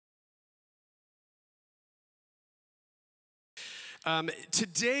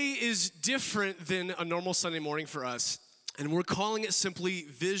Today is different than a normal Sunday morning for us, and we're calling it simply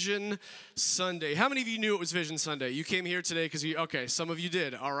Vision Sunday. How many of you knew it was Vision Sunday? You came here today because okay, some of you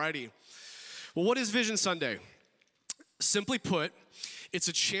did, alrighty. Well, what is Vision Sunday? Simply put, it's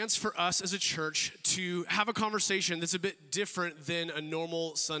a chance for us as a church to have a conversation that's a bit different than a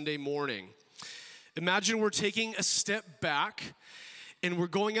normal Sunday morning. Imagine we're taking a step back and we're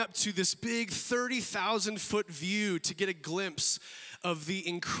going up to this big 30,000-foot view to get a glimpse of the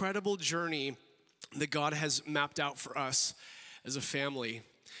incredible journey that God has mapped out for us as a family.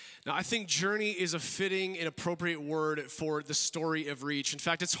 Now, I think journey is a fitting and appropriate word for the story of Reach. In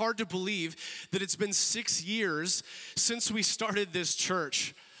fact, it's hard to believe that it's been 6 years since we started this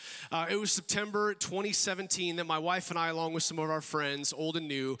church. It was September 2017 that my wife and I, along with some of our friends, old and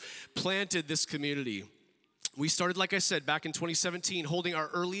new, planted this community. We started, like I said, back in 2017, holding our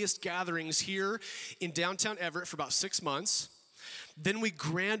earliest gatherings here in downtown Everett for about 6 months. Then we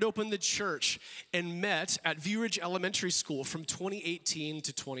grand opened the church and met at View Ridge Elementary School from 2018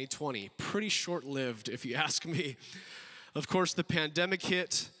 to 2020. Pretty short-lived, if you ask me. Of course, the pandemic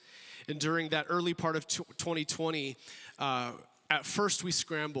hit, and during that early part of 2020, at first we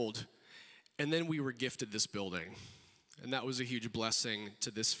scrambled, and then we were gifted this building. And that was a huge blessing to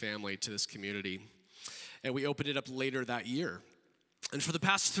this family, to this community. And we opened it up later that year. And for the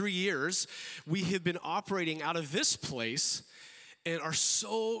past 3 years, we have been operating out of this place and are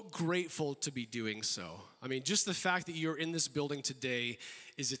so grateful to be doing so. I mean, just the fact that you're in this building today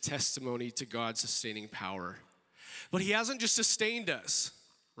is a testimony to God's sustaining power. But he hasn't just sustained us,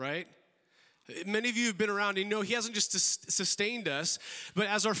 right? Many of you have been around and you know he hasn't just sustained us, but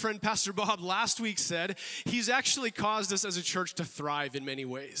as our friend Pastor Bob last week said, he's actually caused us as a church to thrive in many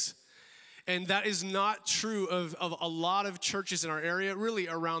ways. And that is not true of a lot of churches in our area, really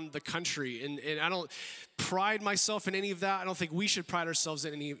around the country. And I don't pride myself in any of that. I don't think we should pride ourselves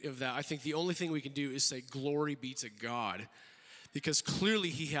in any of that. I think the only thing we can do is say, glory be to God. Because clearly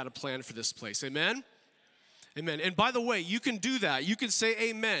he had a plan for this place. Amen? Amen. And by the way, you can do that. You can say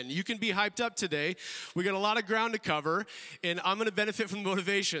amen. You can be hyped up today. We got a lot of ground to cover, and I'm going to benefit from the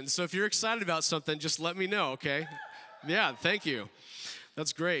motivation. So if you're excited about something, just let me know, okay? Yeah, thank you.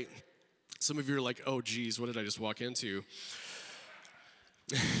 That's great. Some of you are like, oh, geez, what did I just walk into?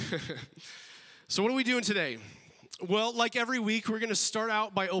 So what are we doing today? Well, like every week, we're going to start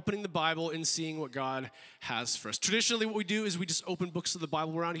out by opening the Bible and seeing what God has for us. Traditionally, what we do is we just open books of the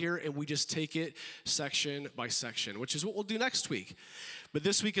Bible around here, and we just take it section by section, which is what we'll do next week. But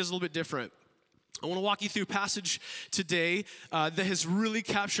this week is a little bit different. I want to walk you through a passage today that has really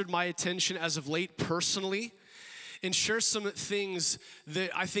captured my attention as of late personally, and share some things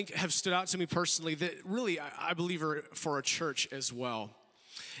that I think have stood out to me personally that really I believe are for our church as well.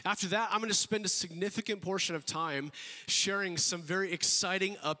 After that, I'm going to spend a significant portion of time sharing some very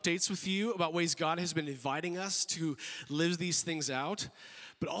exciting updates with you about ways God has been inviting us to live these things out,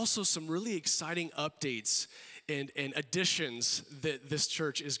 but also some really exciting updates and additions that this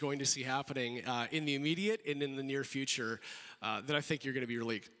church is going to see happening in the immediate and in the near future that I think you're going to be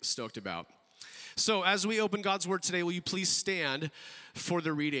really stoked about. So as we open God's word today, will you please stand for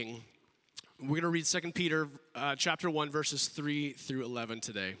the reading? We're going to read 2 Peter chapter 1, verses 3 through 11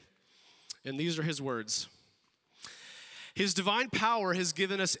 today. And these are his words. His divine power has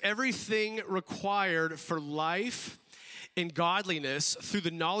given us everything required for life and godliness through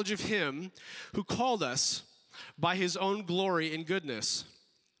the knowledge of him who called us by his own glory and goodness.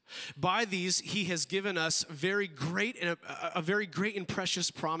 By these, he has given us very great and precious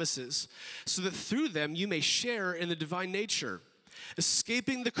promises, so that through them you may share in the divine nature,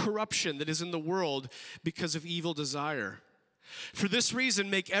 escaping the corruption that is in the world because of evil desire. For this reason,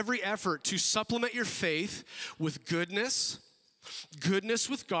 make every effort to supplement your faith with goodness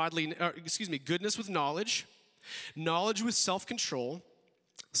with goodness with knowledge, knowledge with self-control,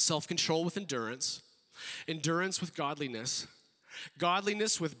 self-control with endurance, endurance with godliness,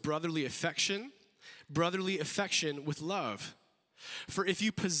 godliness with brotherly affection with love. For if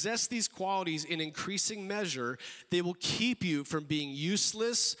you possess these qualities in increasing measure, they will keep you from being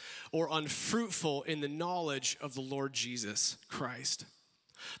useless or unfruitful in the knowledge of the Lord Jesus Christ.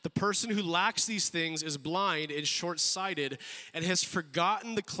 The person who lacks these things is blind and short-sighted and has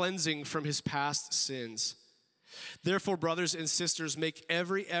forgotten the cleansing from his past sins. Therefore, brothers and sisters, make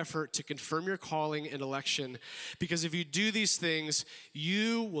every effort to confirm your calling and election, because if you do these things,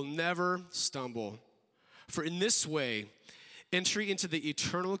 you will never stumble. For in this way, entry into the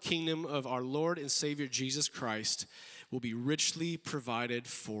eternal kingdom of our Lord and Savior Jesus Christ will be richly provided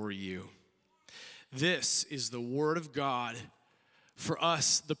for you. This is the word of God for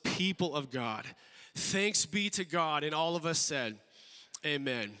us, the people of God. Thanks be to God. And all of us said,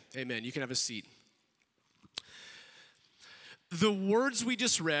 Amen. Amen. You can have a seat. The words we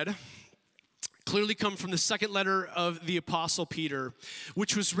just read clearly come from the second letter of the Apostle Peter,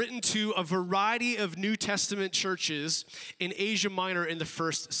 which was written to a variety of New Testament churches in Asia Minor in the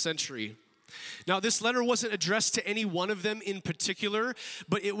first century. Now, this letter wasn't addressed to any one of them in particular,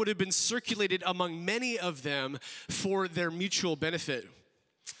 but it would have been circulated among many of them for their mutual benefit.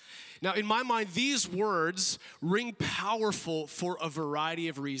 Now, in my mind, these words ring powerful for a variety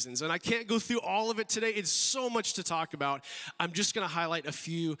of reasons. And I can't go through all of it today. It's so much to talk about. I'm just going to highlight a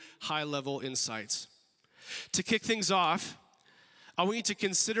few high-level insights. To kick things off, I want you to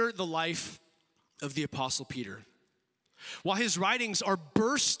consider the life of the Apostle Peter. While his writings are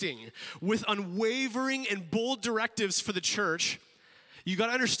bursting with unwavering and bold directives for the church, you got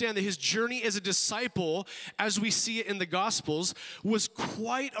to understand that his journey as a disciple, as we see it in the Gospels, was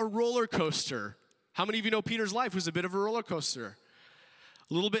quite a roller coaster. How many of you know Peter's life was a bit of a roller coaster?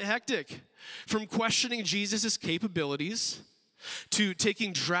 A little bit hectic. From questioning Jesus' capabilities to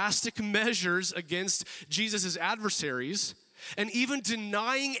taking drastic measures against Jesus' adversaries and even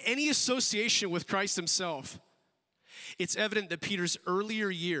denying any association with Christ himself. It's evident that Peter's earlier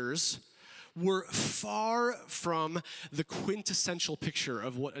years were far from the quintessential picture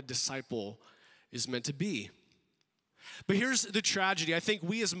of what a disciple is meant to be. But here's the tragedy. I think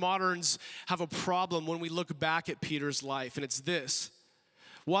we as moderns have a problem when we look back at Peter's life, and it's this.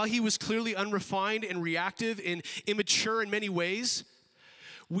 While he was clearly unrefined and reactive and immature in many ways,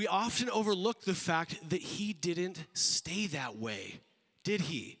 we often overlook the fact that he didn't stay that way, did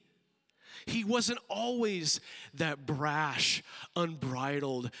he? He wasn't always that brash,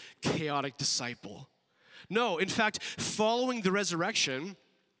 unbridled, chaotic disciple. No, in fact, following the resurrection,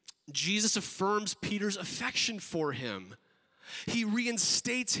 Jesus affirms Peter's affection for him. He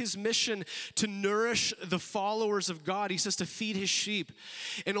reinstates his mission to nourish the followers of God. He says to feed his sheep.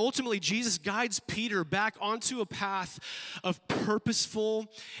 And ultimately, Jesus guides Peter back onto a path of purposeful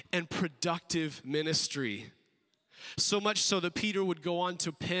and productive ministry. So much so that Peter would go on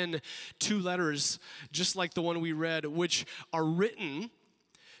to pen 2 letters, just like the one we read, which are written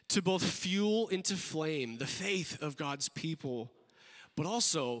to both fuel into flame the faith of God's people, but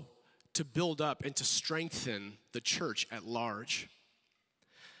also to build up and to strengthen the church at large.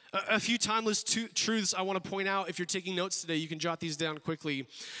 A few timeless truths I want to point out. If you're taking notes today, you can jot these down quickly.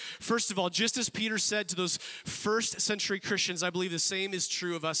 First of all, just as Peter said to those first century Christians, I believe the same is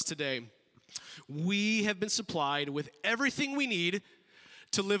true of us today. We have been supplied with everything we need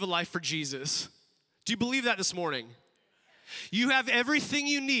to live a life for Jesus. Do you believe that this morning? You have everything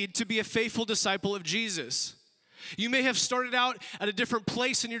you need to be a faithful disciple of Jesus. You may have started out at a different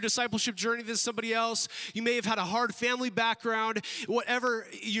place in your discipleship journey than somebody else. You may have had a hard family background. Whatever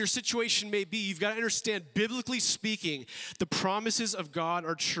your situation may be, you've got to understand, biblically speaking, the promises of God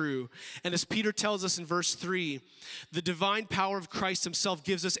are true. And as Peter tells us in verse 3, the divine power of Christ himself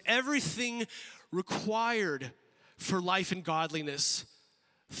gives us everything required for life and godliness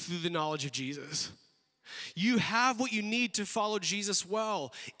through the knowledge of Jesus. You have what you need to follow Jesus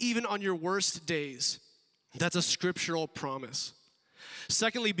well, even on your worst days. That's a scriptural promise.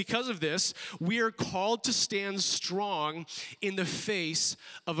 Secondly, because of this, we are called to stand strong in the face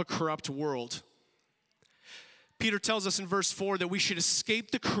of a corrupt world. Peter tells us in verse 4 that we should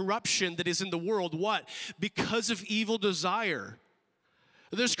escape the corruption that is in the world. What? Because of evil desire.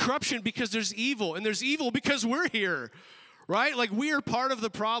 There's corruption because there's evil, and there's evil because we're here, right? Like we are part of the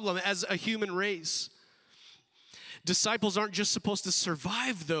problem as a human race. Disciples aren't just supposed to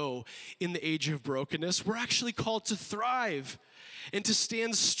survive, though, in the age of brokenness. We're actually called to thrive and to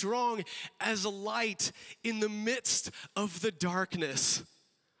stand strong as a light in the midst of the darkness.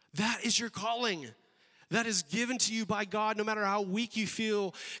 That is your calling. That is given to you by God, no matter how weak you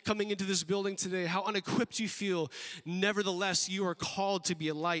feel coming into this building today, how unequipped you feel. Nevertheless, you are called to be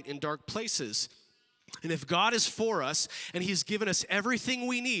a light in dark places. And if God is for us and he's given us everything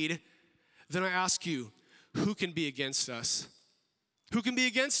we need, then I ask you, who can be against us? Who can be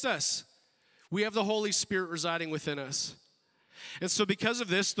against us? We have the Holy Spirit residing within us. And so because of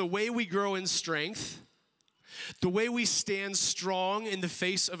this, the way we grow in strength, the way we stand strong in the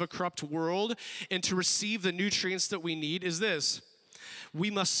face of a corrupt world and to receive the nutrients that we need is this. We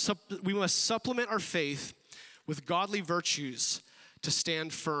must supplement our faith with godly virtues to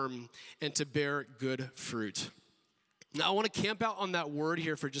stand firm and to bear good fruit. Now, I want to camp out on that word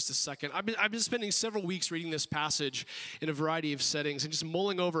here for just a second. I've been spending several weeks reading this passage in a variety of settings and just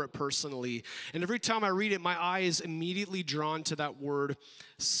mulling over it personally. And every time I read it, my eye is immediately drawn to that word,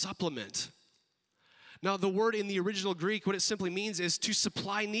 supplement. Now, the word in the original Greek, what it simply means is to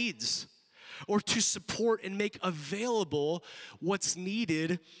supply needs, or to support and make available what's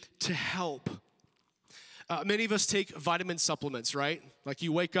needed to help. Many of us take vitamin supplements, right? Like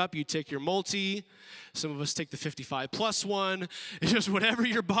you wake up, you take your multi. Some of us take the 55 plus one. It's just whatever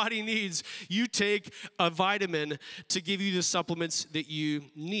your body needs. You take a vitamin to give you the supplements that you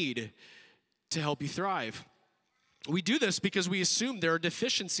need to help you thrive. We do this because we assume there are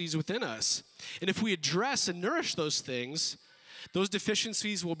deficiencies within us. And if we address and nourish those things, those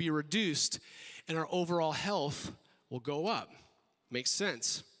deficiencies will be reduced and our overall health will go up. Makes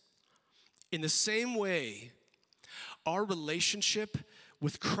sense. In the same way, our relationship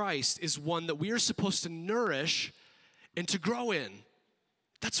with Christ is one that we are supposed to nourish and to grow in.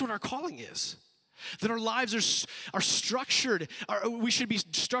 That's what our calling is. That our lives are structured. We should be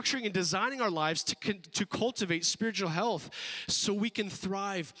structuring and designing our lives to cultivate spiritual health so we can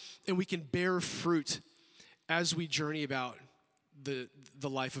thrive and we can bear fruit as we journey about the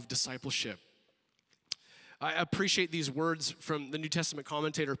life of discipleship. I appreciate these words from the New Testament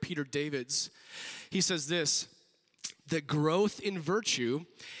commentator Peter Davids. He says this, that growth in virtue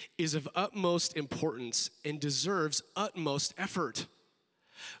is of utmost importance and deserves utmost effort.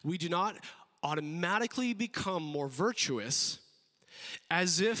 We do not automatically become more virtuous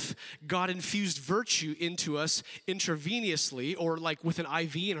as if God infused virtue into us intravenously or like with an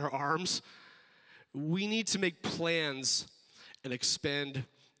IV in our arms. We need to make plans and expend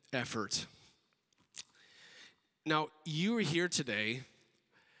effort. Now, you are here today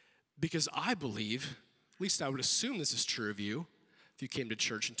because I believe, at least I would assume this is true of you, if you came to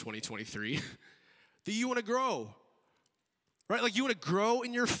church in 2023, that you want to grow, right? Like you want to grow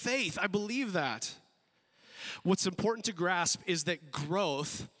in your faith. I believe that. What's important to grasp is that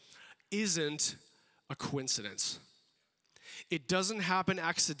growth isn't a coincidence. It doesn't happen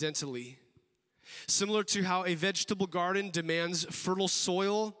accidentally. Similar to how a vegetable garden demands fertile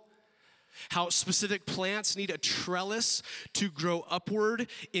soil, how specific plants need a trellis to grow upward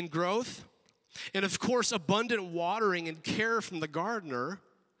in growth, and of course, abundant watering and care from the gardener.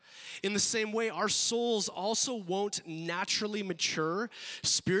 In the same way, our souls also won't naturally mature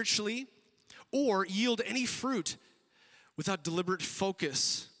spiritually or yield any fruit without deliberate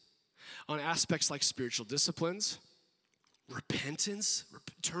focus on aspects like spiritual disciplines, repentance,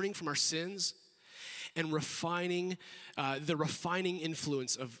 turning from our sins, and the refining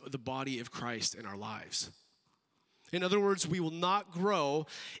influence of the body of Christ in our lives. In other words, we will not grow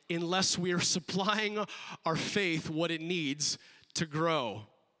unless we are supplying our faith what it needs to grow.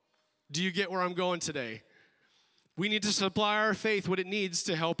 Do you get where I'm going today? We need to supply our faith what it needs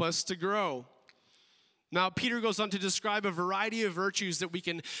to help us to grow. Now, Peter goes on to describe a variety of virtues that we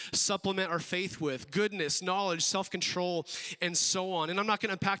can supplement our faith with: goodness, knowledge, self-control, and so on. And I'm not going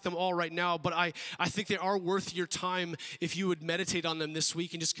to unpack them all right now, but I think they are worth your time if you would meditate on them this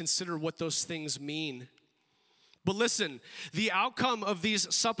week and just consider what those things mean. But listen, the outcome of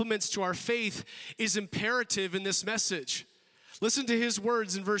these supplements to our faith is imperative in this message. Listen to his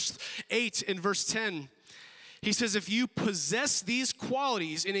words in verse 8 and verse 10. He says, if you possess these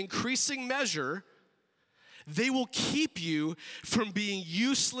qualities in increasing measure, they will keep you from being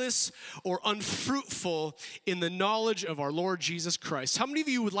useless or unfruitful in the knowledge of our Lord Jesus Christ. How many of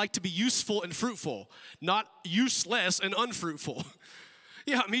you would like to be useful and fruitful, not useless and unfruitful?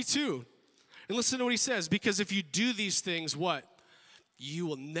 Yeah, me too. And listen to what he says, because if you do these things, what? You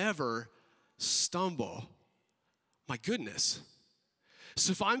will never stumble. My goodness.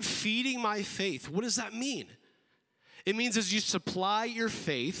 So if I'm feeding my faith, what does that mean? It means as you supply your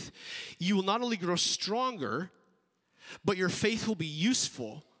faith, you will not only grow stronger, but your faith will be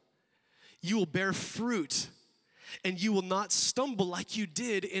useful. You will bear fruit, and you will not stumble like you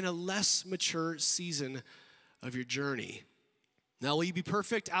did in a less mature season of your journey. Now, will you be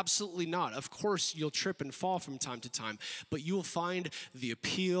perfect? Absolutely not. Of course, you'll trip and fall from time to time, but you will find the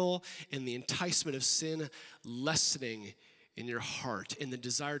appeal and the enticement of sin lessening in your heart, and the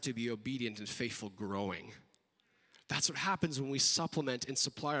desire to be obedient and faithful growing. That's what happens when we supplement and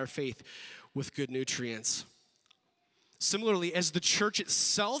supply our faith with good nutrients. Similarly, as the church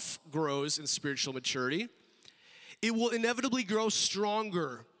itself grows in spiritual maturity, it will inevitably grow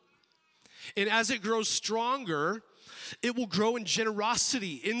stronger. And as it grows stronger, it will grow in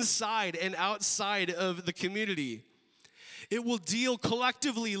generosity inside and outside of the community. It will deal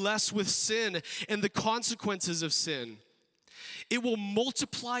collectively less with sin and the consequences of sin. It will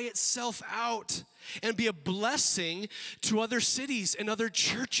multiply itself out and be a blessing to other cities and other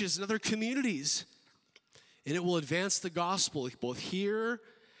churches and other communities. And it will advance the gospel both here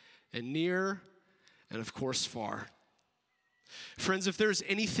and near and, of course, far. Friends, if there's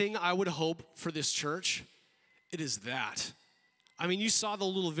anything I would hope for this church, it is that. I mean, you saw the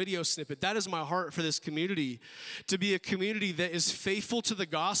little video snippet. That is my heart for this community, to be a community that is faithful to the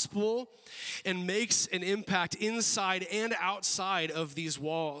gospel and makes an impact inside and outside of these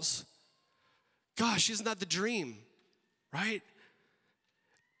walls. Gosh, isn't that the dream, right?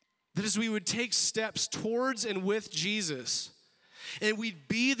 That as we would take steps towards and with Jesus, and we'd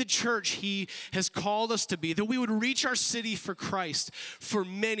be the church he has called us to be, that we would reach our city for Christ for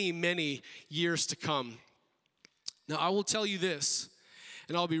many, many years to come. Now, I will tell you this,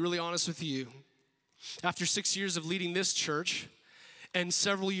 and I'll be really honest with you. After 6 years of leading this church and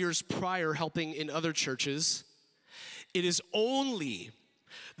several years prior helping in other churches, it is only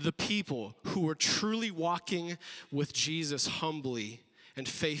the people who are truly walking with Jesus humbly and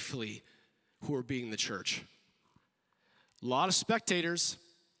faithfully who are being the church. A lot of spectators,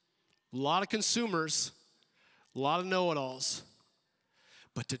 a lot of consumers, a lot of know-it-alls,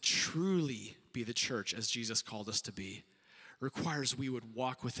 but to truly be the church as Jesus called us to be requires we would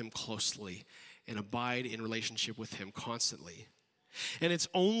walk with him closely and abide in relationship with him constantly. And it's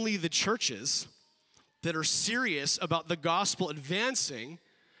only the churches that are serious about the gospel advancing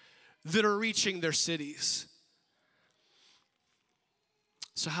that are reaching their cities.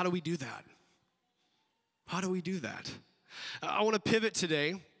 So how do we do that? How do we do that? I want to pivot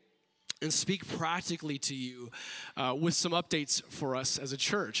today and speak practically to you with some updates for us as a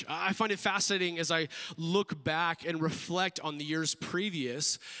church. I find it fascinating as I look back and reflect on the years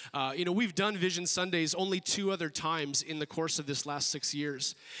previous. We've done Vision Sundays only 2 other times in the course of this last 6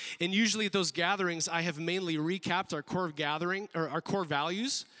 years. And usually at those gatherings, I have mainly recapped our core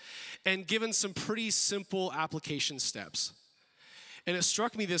values and given some pretty simple application steps. And it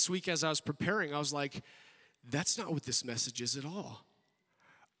struck me this week as I was preparing, I was like, that's not what this message is at all.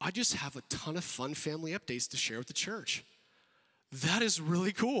 I just have a ton of fun family updates to share with the church. That is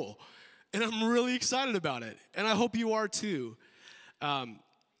really cool. And I'm really excited about it. And I hope you are too. And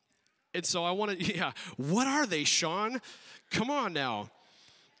so I want to, what are they, Sean? Come on now.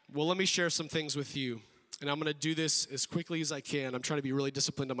 Well, let me share some things with you. And I'm going to do this as quickly as I can. I'm trying to be really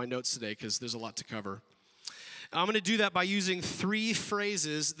disciplined on my notes today because there's a lot to cover. I'm going to do that by using 3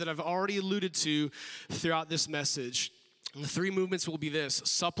 phrases that I've already alluded to throughout this message. And the 3 movements will be this: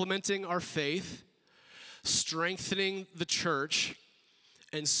 supplementing our faith, strengthening the church,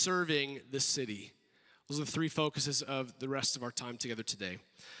 and serving the city. Those are the 3 focuses of the rest of our time together today.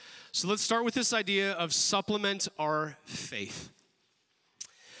 So let's start with this idea of supplement our faith.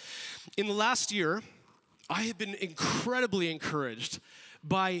 In the last year, I have been incredibly encouraged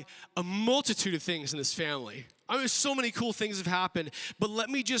by a multitude of things in this family. I mean, so many cool things have happened, but let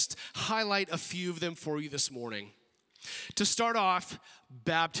me just highlight a few of them for you this morning. To start off,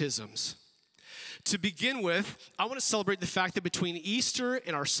 baptisms. To begin with, I want to celebrate the fact that between Easter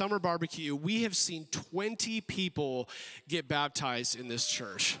and our summer barbecue, we have seen 20 people get baptized in this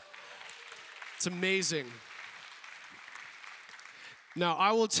church. It's amazing. Now,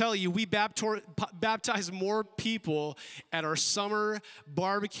 I will tell you, we baptized more people at our summer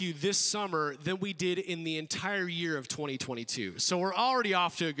barbecue this summer than we did in the entire year of 2022. So we're already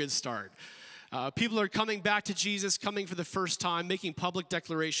off to a good start. People are coming back to Jesus, coming for the first time, making public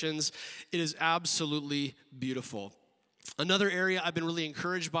declarations. It is absolutely beautiful. Another area I've been really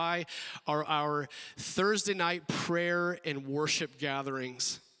encouraged by are our Thursday night prayer and worship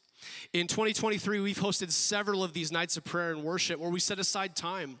gatherings. In 2023, we've hosted several of these nights of prayer and worship where we set aside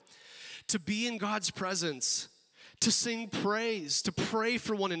time to be in God's presence, to sing praise, to pray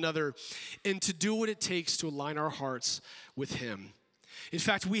for one another, and to do what it takes to align our hearts with Him. In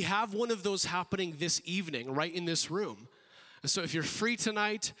fact, we have one of those happening this evening, right in this room. And so if you're free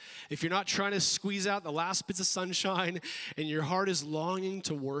tonight, if you're not trying to squeeze out the last bits of sunshine, and your heart is longing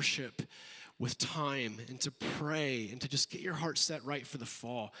to worship with time and to pray and to just get your heart set right for the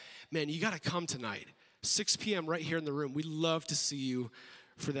fall, man, you got to come tonight, 6 p.m. right here in the room. We'd love to see you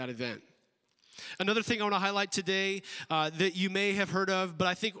for that event. Another thing I want to highlight today that you may have heard of,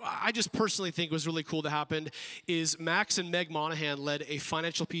 but I just personally think was really cool to happen, is Max and Meg Monahan led a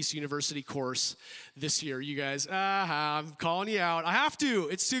Financial Peace University course this year. You guys, I'm calling you out. I have to.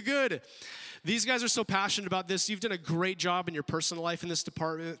 It's too good. These guys are so passionate about this. You've done a great job in your personal life in this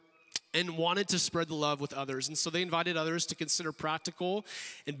department and wanted to spread the love with others. And so they invited others to consider practical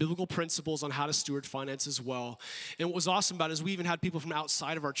and biblical principles on how to steward finances well. And what was awesome about it is we even had people from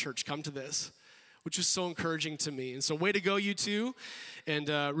outside of our church come to this, which was so encouraging to me. And so way to go, you two, and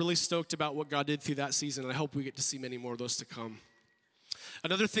really stoked about what God did through that season. And I hope we get to see many more of those to come.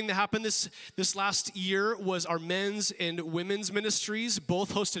 Another thing that happened this last year was our men's and women's ministries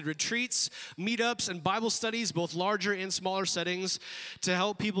both hosted retreats, meetups, and Bible studies, both larger and smaller settings, to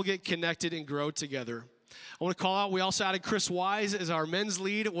help people get connected and grow together. I want to call out, we also added Chris Wise as our men's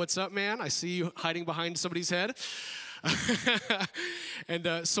lead. What's up, man? I see you hiding behind somebody's head.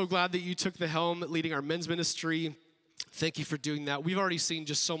 And so glad that you took the helm leading our men's ministry. Thank you for doing that. We've already seen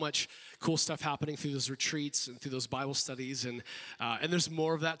just so much cool stuff happening through those retreats and through those Bible studies, and there's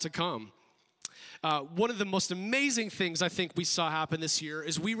more of that to come. One of the most amazing things I think we saw happen this year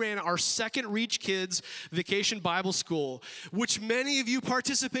is we ran our second Reach Kids Vacation Bible School, which many of you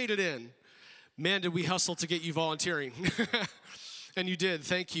participated in. Man, did we hustle to get you volunteering. And you did,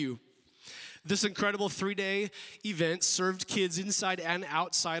 thank you. This incredible 3-day event served kids inside and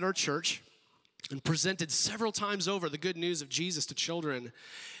outside our church and presented several times over the good news of Jesus to children,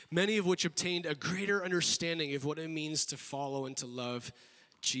 many of which obtained a greater understanding of what it means to follow and to love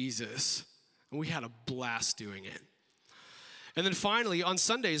Jesus. And we had a blast doing it. And then finally, on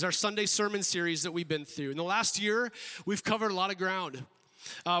Sundays, our Sunday sermon series that we've been through. In the last year, we've covered a lot of ground.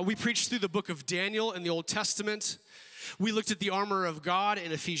 We preached through the book of Daniel in the Old Testament. We looked at the armor of God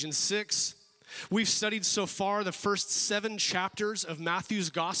in Ephesians 6. We've studied so far the first 7 chapters of Matthew's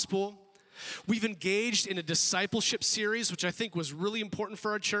gospel. We've engaged in a discipleship series, which I think was really important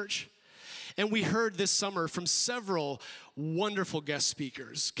for our church. And we heard this summer from several wonderful guest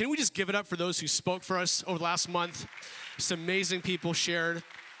speakers. Can we just give it up for those who spoke for us over the last month? Some amazing people shared.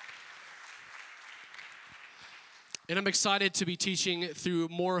 And I'm excited to be teaching through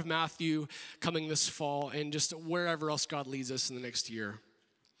more of Matthew coming this fall and just wherever else God leads us in the next year.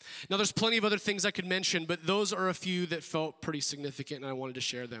 Now, there's plenty of other things I could mention, but those are a few that felt pretty significant, and I wanted to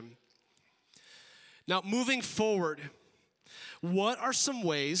share them. Now, moving forward, what are some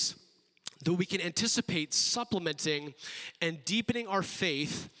ways that we can anticipate supplementing and deepening our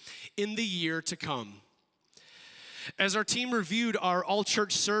faith in the year to come? As our team reviewed our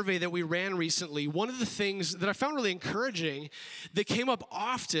all-church survey that we ran recently, one of the things that I found really encouraging that came up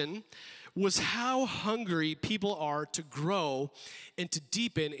often was how hungry people are to grow and to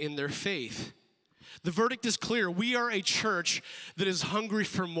deepen in their faith. The verdict is clear. We are a church that is hungry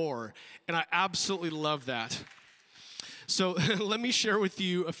for more, and I absolutely love that. So let me share with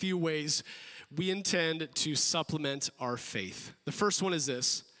you a few ways we intend to supplement our faith. The first one is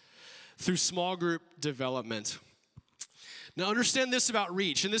this: through small group development. Now, understand this about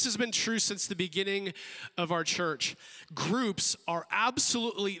Reach, and this has been true since the beginning of our church. Groups are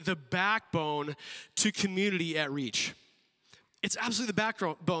absolutely the backbone to community at Reach. It's absolutely the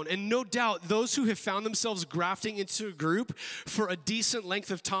backbone, and no doubt those who have found themselves grafting into a group for a decent length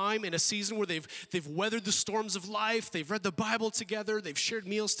of time in a season where they've weathered the storms of life, they've read the Bible together, they've shared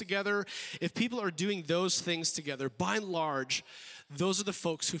meals together. If people are doing those things together, by and large, those are the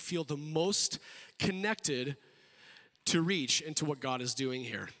folks who feel the most connected to Reach into what God is doing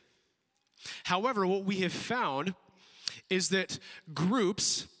here. However, what we have found is that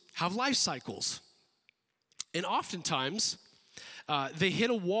groups have life cycles. And oftentimes, they hit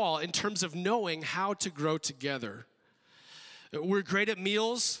a wall in terms of knowing how to grow together. We're great at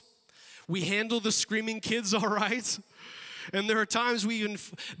meals. We handle the screaming kids all right. And there are times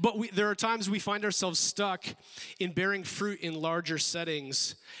we find ourselves stuck in bearing fruit in larger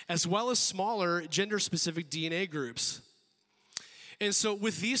settings, as well as smaller gender-specific DNA groups. And so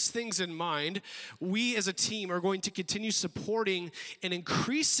with these things in mind, we as a team are going to continue supporting and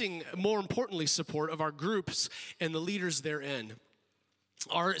increasing, more importantly, support of our groups and the leaders therein.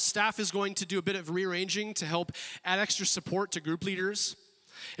 Our staff is going to do a bit of rearranging to help add extra support to group leaders.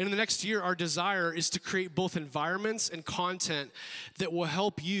 And in the next year, our desire is to create both environments and content that will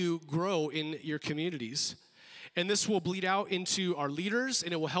help you grow in your communities. And this will bleed out into our leaders,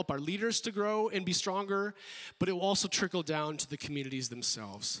 and it will help our leaders to grow and be stronger, but it will also trickle down to the communities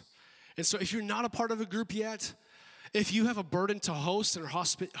themselves. And so if you're not a part of a group yet, if you have a burden to host and are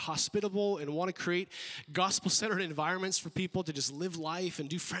hospitable and want to create gospel-centered environments for people to just live life and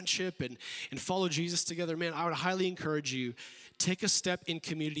do friendship and follow Jesus together, man, I would highly encourage you, take a step in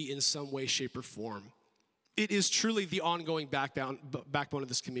community in some way, shape, or form. It is truly the ongoing backbone of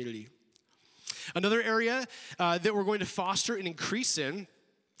this community. Another area that we're going to foster and increase in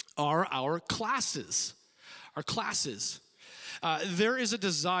are our classes. Our classes. There is a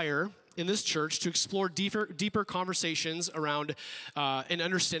desire in this church to explore deeper conversations around and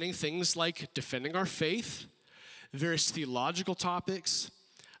understanding things like defending our faith, various theological topics,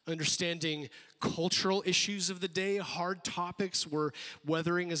 understanding cultural issues of the day, hard topics we're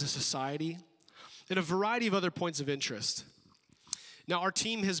weathering as a society, and a variety of other points of interest. Now, our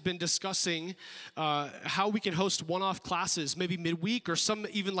team has been discussing how we can host one-off classes, maybe midweek or some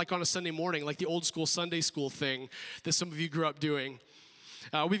even like on a Sunday morning, like the old school Sunday school thing that some of you grew up doing.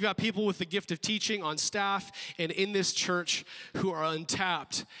 We've got people with the gift of teaching on staff and in this church who are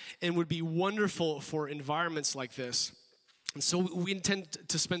untapped and would be wonderful for environments like this. And so we intend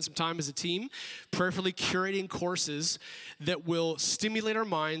to spend some time as a team prayerfully curating courses that will stimulate our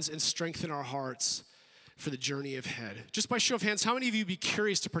minds and strengthen our hearts for the journey ahead. Just by show of hands, how many of you would be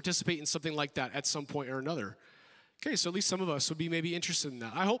curious to participate in something like that at some point or another? Okay, so at least some of us would be maybe interested in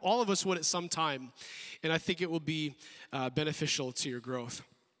that. I hope all of us would at some time, and I think it will be beneficial to your growth.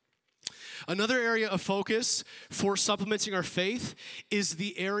 Another area of focus for supplementing our faith is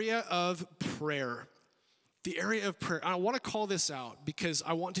the area of prayer. The area of prayer. And I want to call this out because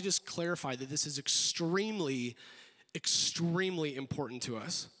I want to just clarify that this is extremely, extremely important to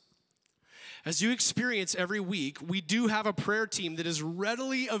us. As you experience every week, we do have a prayer team that is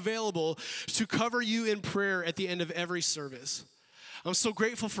readily available to cover you in prayer at the end of every service. I'm so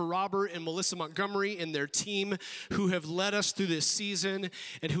grateful for Robert and Melissa Montgomery and their team who have led us through this season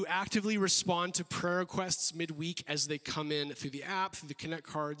and who actively respond to prayer requests midweek as they come in through the app, through the Connect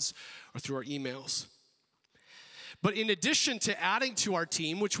cards, or through our emails. But in addition to adding to our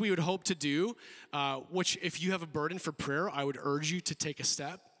team, which we would hope to do, which if you have a burden for prayer, I would urge you to take a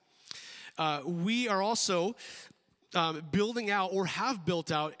step. We are also building out or have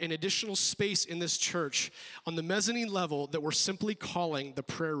built out an additional space in this church on the mezzanine level that we're simply calling the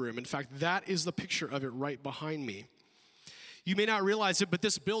prayer room. In fact, that is the picture of it right behind me. You may not realize it, but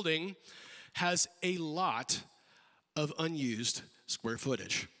this building has a lot of unused square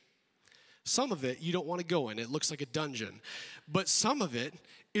footage. Some of it you don't want to go in. It looks like a dungeon. But some of it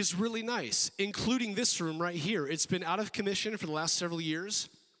is really nice, including this room right here. It's been out of commission for the last several years.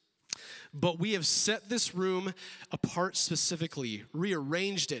 But we have set this room apart specifically,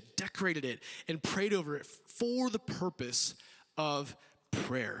 rearranged it, decorated it, and prayed over it for the purpose of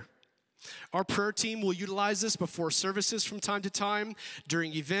prayer. Our prayer team will utilize this before services from time to time,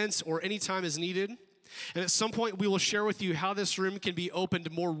 during events, or any time as needed. And at some point, we will share with you how this room can be opened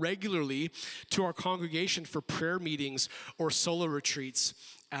more regularly to our congregation for prayer meetings or solo retreats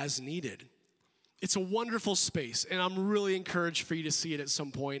as needed. It's a wonderful space, and I'm really encouraged for you to see it at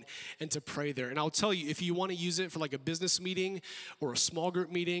some point and to pray there. And I'll tell you, if you want to use it for like a business meeting or a small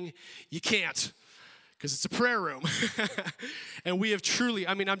group meeting, you can't, because it's a prayer room. And we have truly,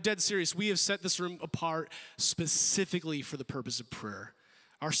 I'm dead serious, we have set this room apart specifically for the purpose of prayer.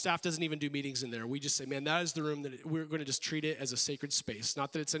 Our staff doesn't even do meetings in there. We just say, man, that is the room that we're going to just treat it as a sacred space.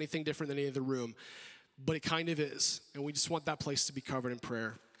 Not that it's anything different than any other room, but it kind of is. And we just want that place to be covered in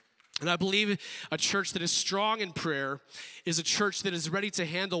prayer. And I believe a church that is strong in prayer is a church that is ready to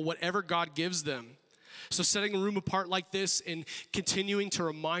handle whatever God gives them. So setting a room apart like this and continuing to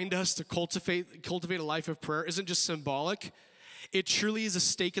remind us to cultivate a life of prayer isn't just symbolic. It truly is a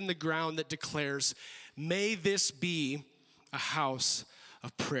stake in the ground that declares, may this be a house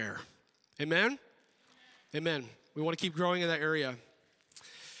of prayer. Amen? Amen. We want to keep growing in that area.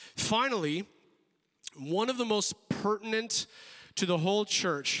 Finally, one of the most pertinent to the whole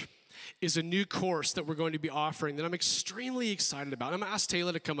church is a new course that we're going to be offering that I'm extremely excited about. I'm going to ask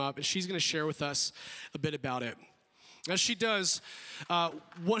Taylor to come up, and she's going to share with us a bit about it. As she does,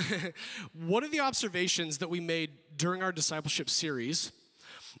 one of the observations that we made during our discipleship series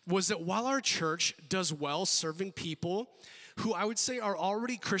was that while our church does well serving people who I would say are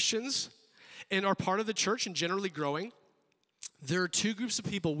already Christians and are part of the church and generally growing, there are two groups of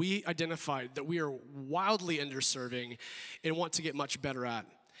people we identified that we are wildly underserving and want to get much better at.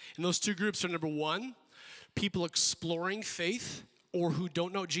 And those two groups are, number one, people exploring faith or who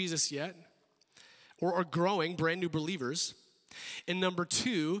don't know Jesus yet or are growing, brand new believers. And number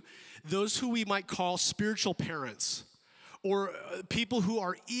two, those who we might call spiritual parents or people who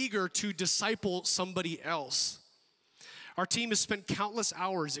are eager to disciple somebody else. Our team has spent countless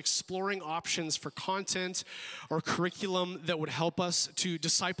hours exploring options for content or curriculum that would help us to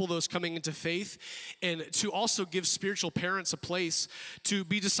disciple those coming into faith and to also give spiritual parents a place to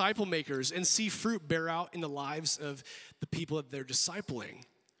be disciple makers and see fruit bear out in the lives of the people that they're discipling.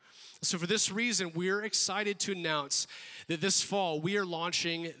 So for this reason, we're excited to announce that this fall we are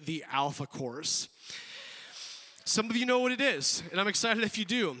launching the Alpha course. Some of you know what it is, and I'm excited if you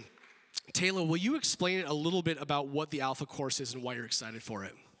do. Taylor, will you explain a little bit about what the Alpha course is and why you're excited for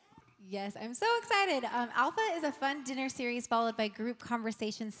it? Yes, I'm so excited. Alpha is a fun dinner series followed by group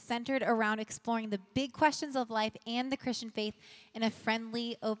conversations centered around exploring the big questions of life and the Christian faith in a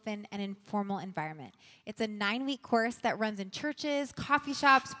friendly, open, and informal environment. It's a 9-week course that runs in churches, coffee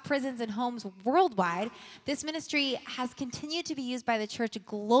shops, prisons, and homes worldwide. This ministry has continued to be used by the church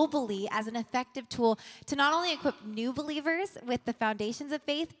globally as an effective tool to not only equip new believers with the foundations of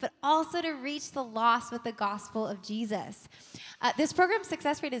faith, but also to reach the lost with the gospel of Jesus. This program's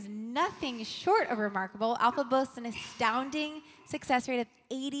success rate is nothing short of remarkable. Alpha boasts an astounding success rate of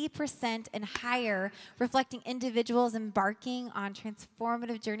 80% and higher, reflecting individuals embarking on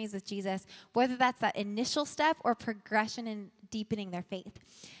transformative journeys with Jesus, whether that's that initial step or progression in deepening their faith.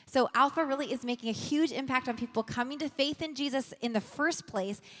 So Alpha really is making a huge impact on people coming to faith in Jesus in the first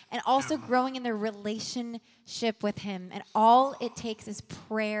place and also growing in their relationship with him. And all it takes is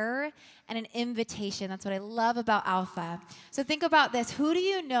prayer and an invitation. That's what I love about Alpha. So think about this. Who do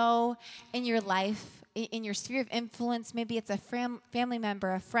you know in your life, in your sphere of influence? Maybe it's a family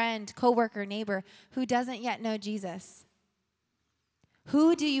member, a friend, coworker, neighbor who doesn't yet know Jesus.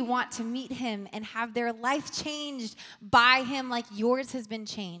 Who do you want to meet him and have their life changed by him like yours has been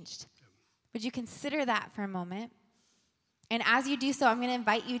changed? Would you consider that for a moment? And as you do so, I'm going to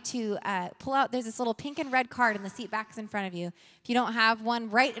invite you to pull out, there's this little pink and red card in the seat backs in front of you. If you don't have one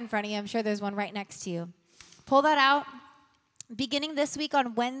right in front of you, I'm sure there's one right next to you. Pull that out. Beginning this week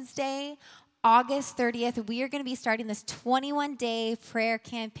on Wednesday, August 30th, we are going to be starting this 21-day prayer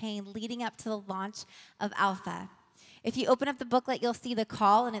campaign leading up to the launch of Alpha. If you open up the booklet, you'll see the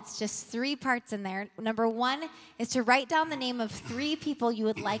call, and it's just 3 parts in there. Number 1 is to write down the name of 3 people you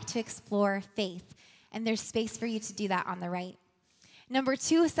would like to explore faith, and there's space for you to do that on the right. Number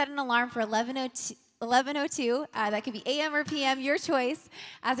 2, set an alarm for 11:02. That could be a.m. or p.m., your choice,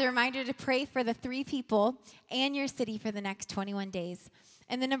 as a reminder to pray for the 3 people and your city for the next 21 days.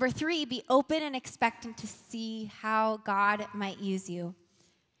 And then number 3, be open and expectant to see how God might use you.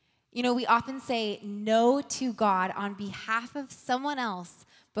 You know, we often say no to God on behalf of someone else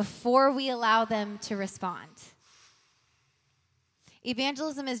before we allow them to respond.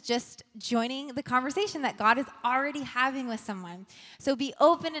 Evangelism is just joining the conversation that God is already having with someone. So be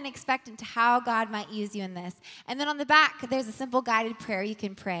open and expectant to how God might use you in this. And then on the back, there's a simple guided prayer you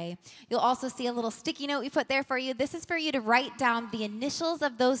can pray. You'll also see a little sticky note we put there for you. This is for you to write down the initials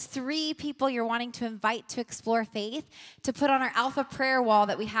of those 3 people you're wanting to invite to explore faith, to put on our Alpha prayer wall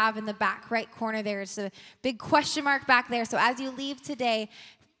that we have in the back right corner there. It's a big question mark back there. So as you leave today,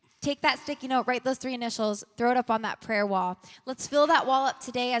 take that sticky note, write those 3 initials, throw it up on that prayer wall. Let's fill that wall up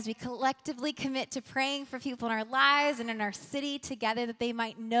today as we collectively commit to praying for people in our lives and in our city together that they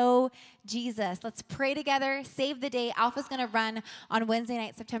might know Jesus. Let's pray together, save the day. Alpha's going to run on Wednesday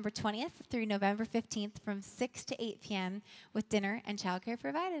night, September 20th through November 15th from 6 to 8 p.m. with dinner and childcare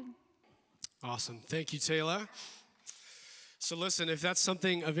provided. Awesome. Thank you, Taylor. So listen, if that's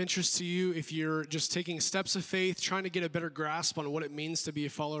something of interest to you, if you're just taking steps of faith, trying to get a better grasp on what it means to be a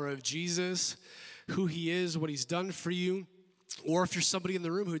follower of Jesus, who he is, what he's done for you, or if you're somebody in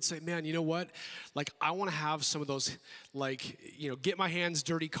the room who would say, man, you know what? Like, I want to have some of those, like, you know, get my hands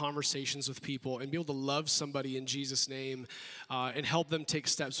dirty conversations with people and be able to love somebody in Jesus' name and help them take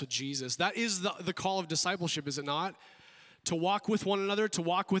steps with Jesus. That is the call of discipleship, is it not? To walk with one another, to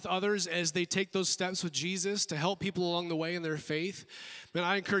walk with others as they take those steps with Jesus, to help people along the way in their faith. Man,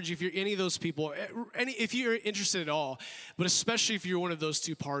 I encourage you, if you're any of those people, if you're interested at all, but especially if you're one of those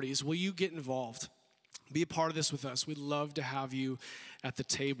 2 parties, will you get involved? Be a part of this with us. We'd love to have you at the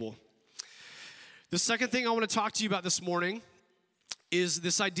table. The second thing I want to talk to you about this morning is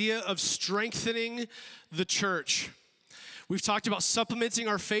this idea of strengthening the church. We've talked about supplementing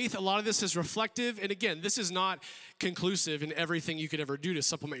our faith. A lot of this is reflective. And again, this is not conclusive in everything you could ever do to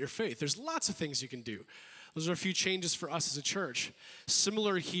supplement your faith. There's lots of things you can do. Those are a few changes for us as a church.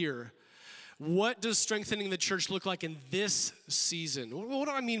 Similar here. What does strengthening the church look like in this season? What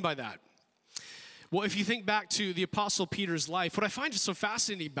do I mean by that? Well, if you think back to the Apostle Peter's life, what I find so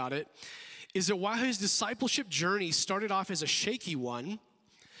fascinating about it is that while his discipleship journey started off as a shaky one,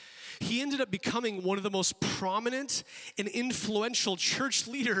 he ended up becoming one of the most prominent and influential church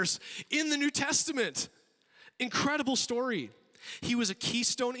leaders in the New Testament. Incredible story. He was a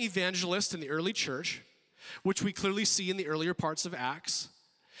keystone evangelist in the early church, which we clearly see in the earlier parts of Acts.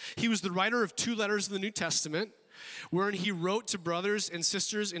 He was the writer of 2 letters in the New Testament, wherein he wrote to brothers and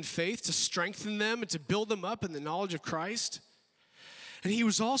sisters in faith to strengthen them and to build them up in the knowledge of Christ. And he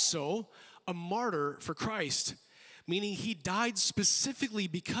was also a martyr for Christ, meaning he died specifically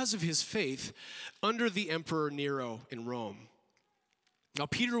because of his faith under the Emperor Nero in Rome. Now,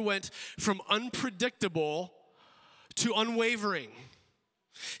 Peter went from unpredictable to unwavering.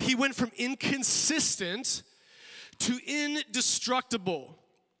 He went from inconsistent to indestructible.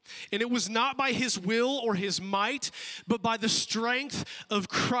 And it was not by his will or his might, but by the strength of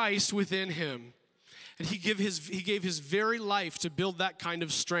Christ within him. And he gave his very life to build that kind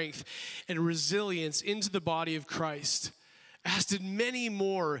of strength and resilience into the body of Christ, as did many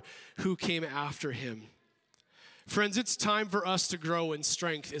more who came after him. Friends, it's time for us to grow in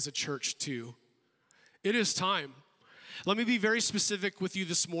strength as a church too. It is time. Let me be very specific with you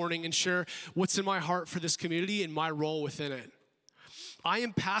this morning and share what's in my heart for this community and my role within it. I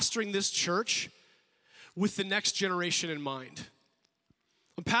am pastoring this church with the next generation in mind.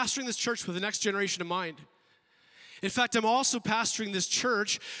 I'm pastoring this church with the next generation in mind. In fact, I'm also pastoring this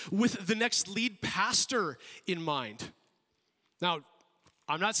church with the next lead pastor in mind. Now,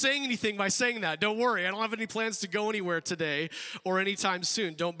 I'm not saying anything by saying that. Don't worry. I don't have any plans to go anywhere today or anytime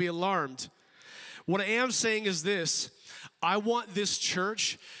soon. Don't be alarmed. What I am saying is this. I want this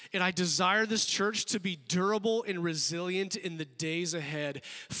church, and I desire this church to be durable and resilient in the days ahead,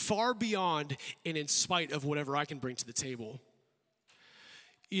 far beyond and in spite of whatever I can bring to the table.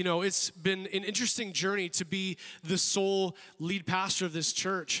 You know, it's been an interesting journey to be the sole lead pastor of this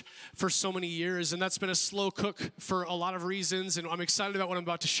church for so many years, and that's been a slow cook for a lot of reasons, and I'm excited about what I'm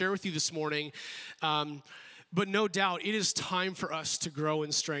about to share with you this morning. But no doubt, it is time for us to grow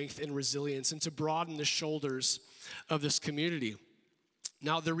in strength and resilience and to broaden the shoulders of this community.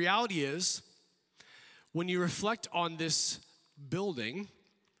 Now, the reality is, when you reflect on this building,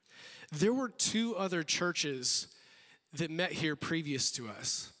 there were 2 other churches that met here previous to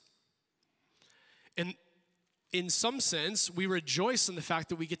us. And in some sense, we rejoice in the fact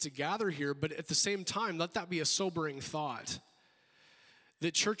that we get to gather here, but at the same time, let that be a sobering thought.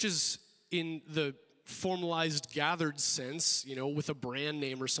 That churches in the formalized, gathered sense, you know, with a brand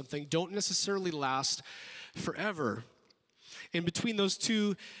name or something, don't necessarily last forever. And between those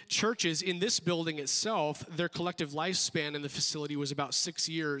 2 churches in this building itself, their collective lifespan in the facility was about 6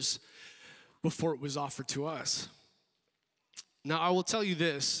 years before it was offered to us. Now, I will tell you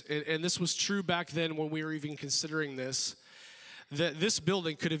this, and this was true back then when we were even considering this, that this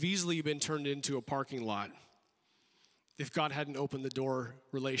building could have easily been turned into a parking lot if God hadn't opened the door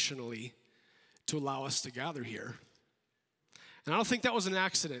relationally to allow us to gather here. And I don't think that was an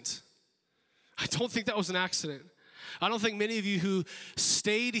accident. I don't think that was an accident. I don't think many of you who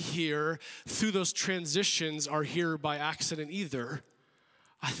stayed here through those transitions are here by accident either.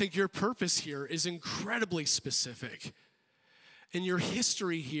 I think your purpose here is incredibly specific. And your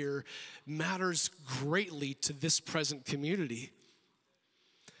history here matters greatly to this present community.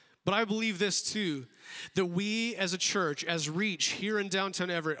 But I believe this too, that we as a church, as Reach here in downtown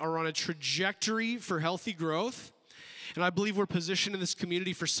Everett, are on a trajectory for healthy growth. And I believe we're positioned in this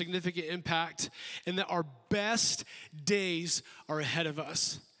community for significant impact, and that our best days are ahead of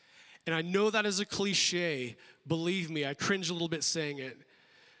us. And I know that is a cliche. Believe me, I cringe a little bit saying it.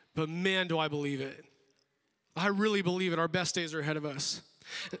 But man, do I believe it. I really believe it. Our best days are ahead of us.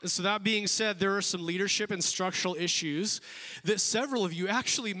 So that being said, there are some leadership and structural issues that several of you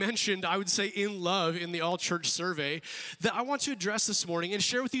actually mentioned, I would say in love, in the all-church survey, that I want to address this morning and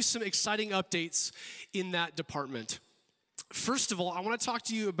share with you some exciting updates in that department. First of all, I want to talk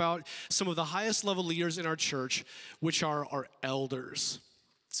to you about some of the highest level leaders in our church, which are our elders.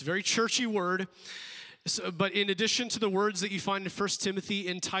 It's a very churchy word. But in addition to the words that you find in 1 Timothy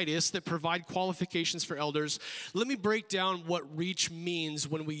and Titus that provide qualifications for elders, let me break down what Reach means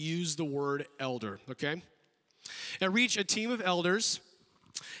when we use the word elder, okay? At Reach, a team of elders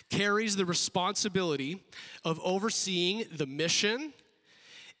carries the responsibility of overseeing the mission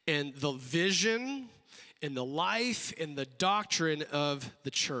and the vision and the life and the doctrine of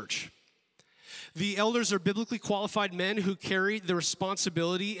the church. The elders are biblically qualified men who carry the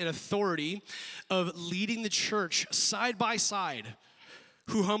responsibility and authority of leading the church side by side,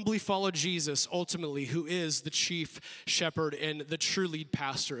 who humbly follow Jesus, ultimately, who is the chief shepherd and the true lead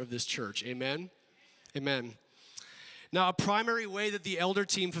pastor of this church. Amen? Amen. Now, a primary way that the elder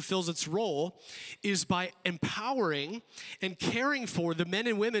team fulfills its role is by empowering and caring for the men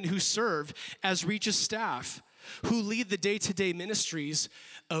and women who serve as Reach's staff, who lead the day-to-day ministries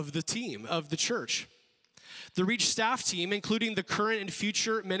of the team, of the church. The Reach staff team, including the current and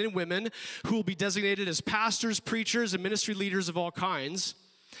future men and women who will be designated as pastors, preachers, and ministry leaders of all kinds,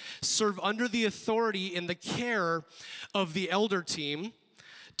 serve under the authority and the care of the elder team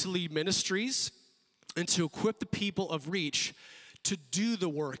to lead ministries and to equip the people of Reach to do the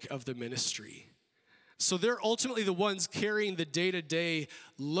work of the ministry. So they're ultimately the ones carrying the day-to-day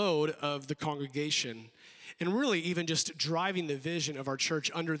load of the congregation, and really even just driving the vision of our church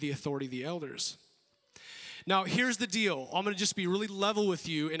under the authority of the elders. Now, here's the deal. I'm going to just be really level with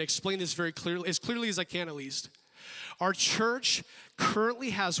you and explain this very clearly as I can at least. Our church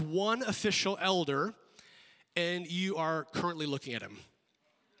currently has one official elder, and you are currently looking at him.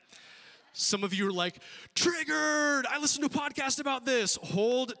 Some of you are like, triggered, I listened to a podcast about this.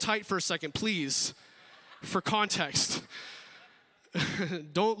 Hold tight for a second, please, for context.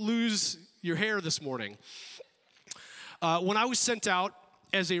 Don't lose your hair this morning. When I was sent out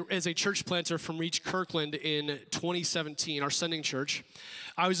as a church planter from Reach Kirkland in 2017, our sending church,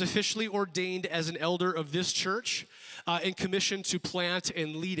 I was officially ordained as an elder of this church and commissioned to plant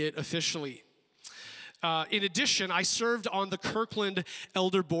and lead it officially. In addition, I served on the Kirkland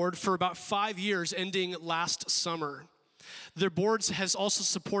Elder Board for about 5 years, ending last summer. Their boards has also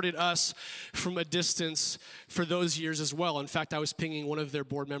supported us from a distance for those years as well. In fact, I was pinging one of their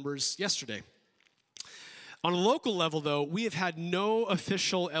board members yesterday. On a local level, though, we have had no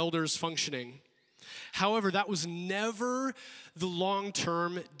official elders functioning. However, that was never the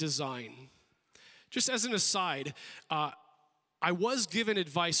long-term design. Just as an aside, I was given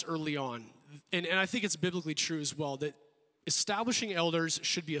advice early on, and I think it's biblically true as well, that establishing elders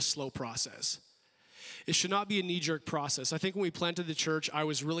should be a slow process. It should not be a knee-jerk process. I think when we planted the church, I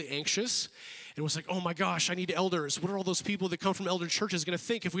was really anxious and was like, oh my gosh, I need elders. What are all those people that come from elder churches going to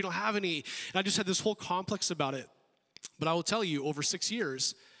think if we don't have any? And I just had this whole complex about it. But I will tell you, over 6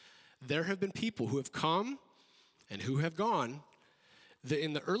 years, there have been people who have come and who have gone that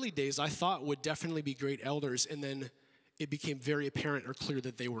in the early days I thought would definitely be great elders, and then it became very apparent or clear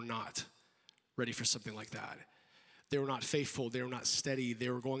that they were not ready for something like that. They were not faithful, they were not steady, they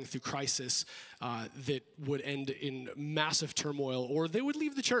were going through crisis that would end in massive turmoil, or they would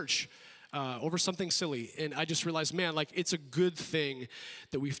leave the church over something silly. And I just realized, man, like, it's a good thing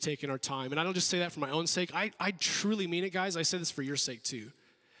that we've taken our time. And I don't just say that for my own sake. I truly mean it, guys. I say this for your sake too.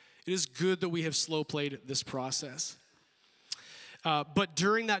 It is good that we have slow played this process. But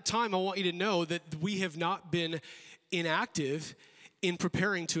during that time, I want you to know that we have not been inactive in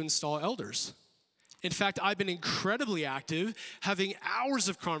preparing to install elders. In fact, I've been incredibly active, having hours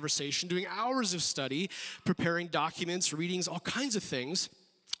of conversation, doing hours of study, preparing documents, readings, all kinds of things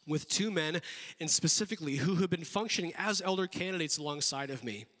with 2 men, and specifically who have been functioning as elder candidates alongside of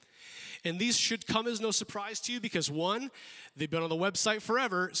me. And these should come as no surprise to you because, 1, they've been on the website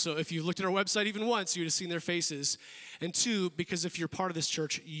forever, so if you've looked at our website even once, you'd have seen their faces. And 2, because if you're part of this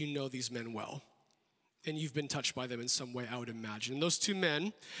church, you know these men well. And you've been touched by them in some way, I would imagine. And those 2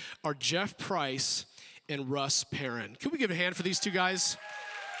 men are Jeff Price and Russ Perrin. Can we give a hand for these 2 guys?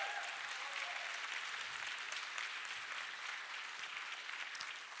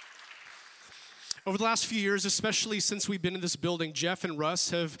 Over the last few years, especially since we've been in this building, Jeff and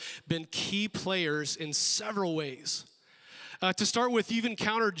Russ have been key players in several ways. To start with, you've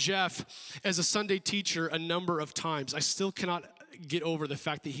encountered Jeff as a Sunday teacher a number of times. I still cannot get over the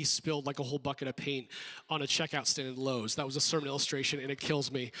fact that he spilled like a whole bucket of paint on a checkout stand in Lowe's. That was a sermon illustration, and it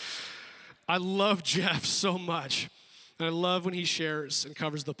kills me. I love Jeff so much, and I love when he shares and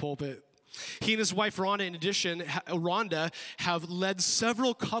covers the pulpit. He and his wife, Rhonda, have led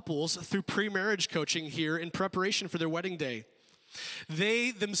several couples through pre-marriage coaching here in preparation for their wedding day.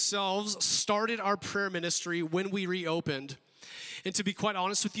 They themselves started our prayer ministry when we reopened. And to be quite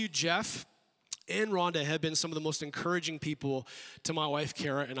honest with you, Jeff and Rhonda have been some of the most encouraging people to my wife,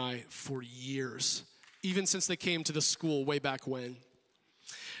 Kara, and I for years, even since they came to the school way back when.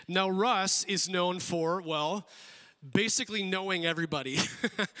 Now, Russ is known for, well, basically knowing everybody.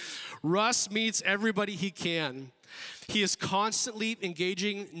 Russ meets everybody he can. He is constantly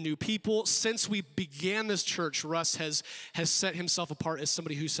engaging new people. Since we began this church, Russ has set himself apart as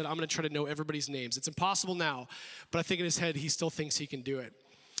somebody who said, I'm going to try to know everybody's names. It's impossible now, but I think in his head, he still thinks he can do it.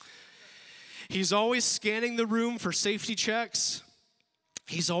 He's always scanning the room for safety checks.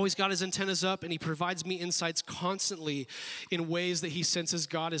 He's always got his antennas up, and he provides me insights constantly in ways that he senses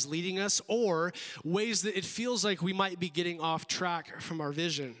God is leading us, or ways that it feels like we might be getting off track from our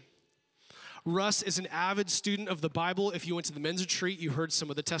vision. Russ is an avid student of the Bible. If you went to the men's retreat, you heard some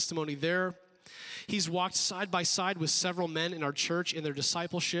of the testimony there. He's walked side by side with several men in our church in their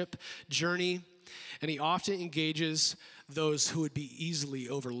discipleship journey, and he often engages those who would be easily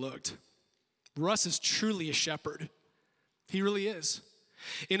overlooked. Russ is truly a shepherd. He really is.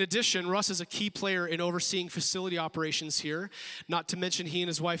 In addition, Russ is a key player in overseeing facility operations here. Not to mention he and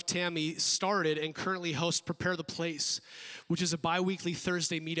his wife Tammy started and currently host Prepare the Place, which is a bi-weekly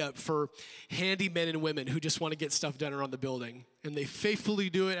Thursday meetup for handy men and women who just want to get stuff done around the building. And they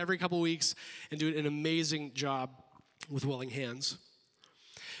faithfully do it every couple weeks and do an amazing job with willing hands.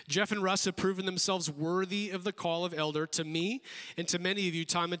 Jeff and Russ have proven themselves worthy of the call of elder to me and to many of you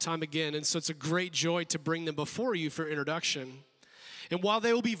time and time again. And so it's a great joy to bring them before you for introduction. And while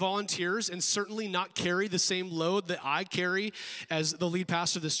they will be volunteers and certainly not carry the same load that I carry as the lead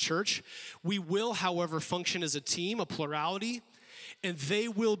pastor of this church, we will, however, function as a team, a plurality, and they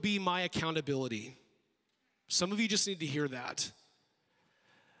will be my accountability. Some of you just need to hear that.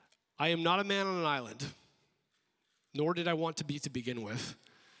 I am not a man on an island, nor did I want to be to begin with.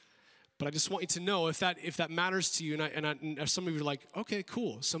 But I just want you to know if that matters to you, and some of you are like, okay,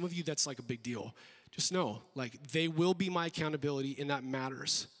 cool. Some of you, that's like a big deal. Just know, like, they will be my accountability, and that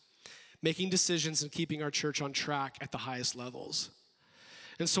matters. Making decisions and keeping our church on track at the highest levels.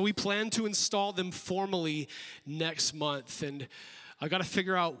 And so we plan to install them formally next month. And I got to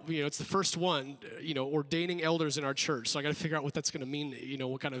figure out, it's the first one, ordaining elders in our church. So I got to figure out what that's going to mean,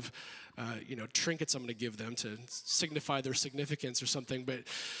 what kind of, trinkets I'm going to give them to signify their significance or something. But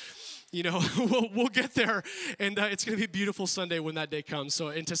we'll get there, and it's going to be a beautiful Sunday when that day comes, so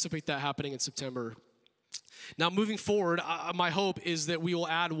anticipate that happening in September. Now, moving forward, my hope is that we will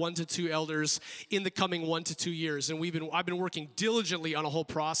add 1 to 2 elders in the coming 1 to 2 years, and I've been working diligently on a whole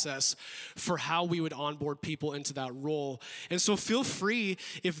process for how we would onboard people into that role. And so feel free,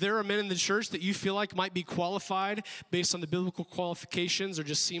 if there are men in the church that you feel like might be qualified based on the biblical qualifications or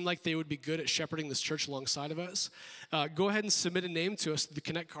just seem like they would be good at shepherding this church alongside of us, go ahead and submit a name to us through the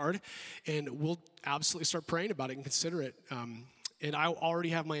Connect card, and we'll absolutely start praying about it and consider it. And I already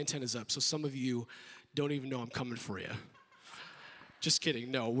have my antennas up, so some of you don't even know I'm coming for you. Just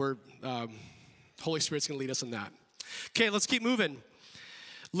kidding. No, Holy Spirit's going to lead us in that. Okay, let's keep moving.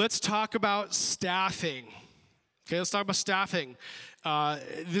 Let's talk about staffing. Okay, let's talk about staffing.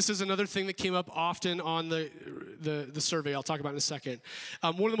 This is another thing that came up often on the survey. I'll talk about in a second.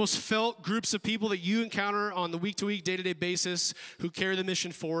 One of the most felt groups of people that you encounter on the week-to-week, day-to-day basis who carry the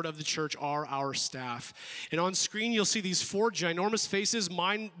mission forward of the church are our staff. And on screen, you'll see these 4 ginormous faces,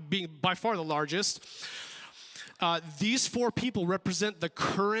 mine being by far the largest. These 4 people represent the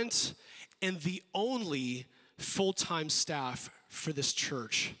current and the only full-time staff for this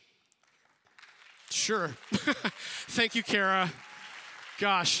church. Sure. Thank you, Kara.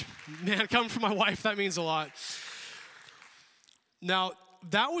 Gosh, man, coming from my wife, that means a lot. Now,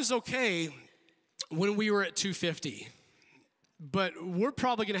 that was okay when we were at 250, but we're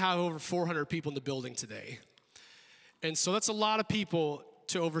probably going to have over 400 people in the building today. And so that's a lot of people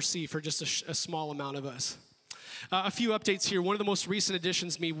to oversee for just a small amount of us. A few updates here. One of the most recent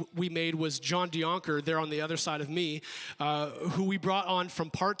additions we made was John Dionker, there on the other side of me, who we brought on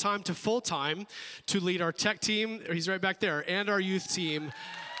from part-time to full-time to lead our tech team. He's right back there, and our youth team.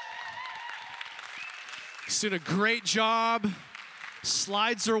 He's doing a great job.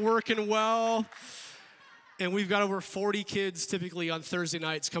 Slides are working well. And we've got over 40 kids typically on Thursday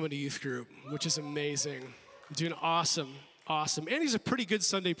nights coming to youth group, which is amazing. Doing awesome. And he's a pretty good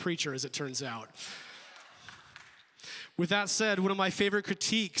Sunday preacher, as it turns out. With that said, one of my favorite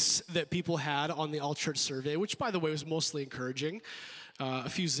critiques that people had on the all-church survey, which, by the way, was mostly encouraging, a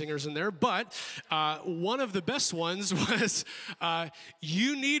few zingers in there, but one of the best ones was,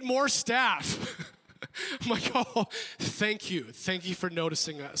 you need more staff. I'm like, oh, thank you. Thank you for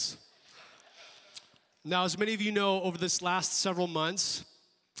noticing us. Now, as many of you know, over this last several months,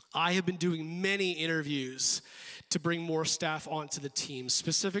 I have been doing many interviews to bring more staff onto the team,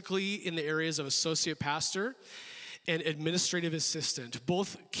 specifically in the areas of associate pastor and administrative assistant,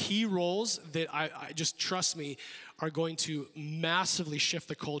 both key roles that I just trust me are going to massively shift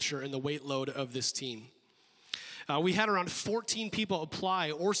the culture and the weight load of this team. We had around 14 people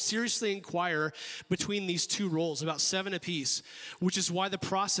apply or seriously inquire between these 2 roles, about 7 apiece, which is why the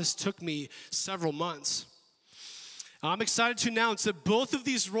process took me several months. I'm excited to announce that both of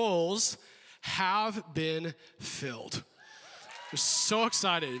these roles have been filled. We're so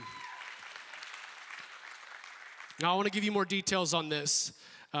excited. Now, I want to give you more details on this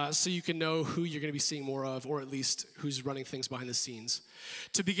so you can know who you're going to be seeing more of, or at least who's running things behind the scenes.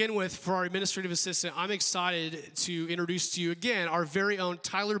 To begin with, for our administrative assistant, I'm excited to introduce to you again our very own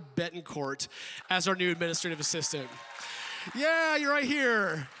Tyler Betancourt as our new administrative assistant. Yeah, you're right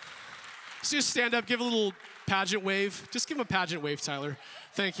here. So just stand up, give a little pageant wave. Just give him a pageant wave, Tyler.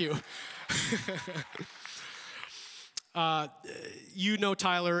 Thank you. You know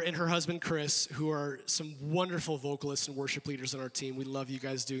Tyler and her husband, Chris, who are some wonderful vocalists and worship leaders on our team. We love you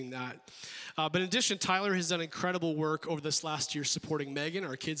guys doing that. But in addition, Tyler has done incredible work over this last year supporting Megan,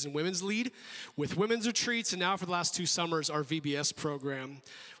 our kids and women's lead, with women's retreats, and now for the last 2 summers, our VBS program.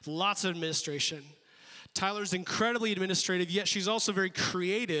 Lots of administration. Tyler's incredibly administrative, yet she's also very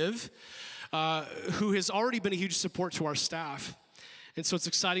creative, who has already been a huge support to our staff. And so it's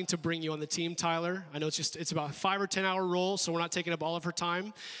exciting to bring you on the team, Tyler. I know it's about a 5 or 10 hour role, so we're not taking up all of her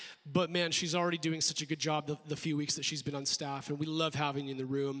time. But man, she's already doing such a good job the few weeks that she's been on staff. And we love having you in the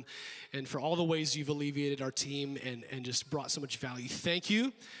room and for all the ways you've alleviated our team and just brought so much value. Thank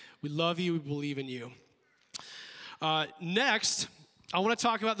you. We love you. We believe in you. Next, I want to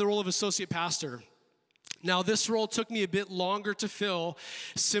talk about the role of associate pastor. Now, this role took me a bit longer to fill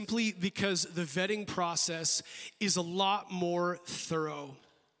simply because the vetting process is a lot more thorough.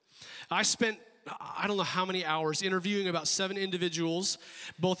 I spent, I don't know how many hours interviewing about 7 individuals,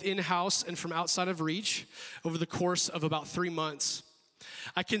 both in-house and from outside of reach, over the course of about 3 months.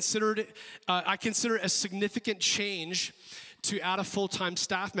 I consider it a significant change to add a full-time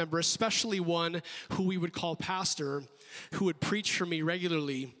staff member, especially one who we would call pastor, who would preach for me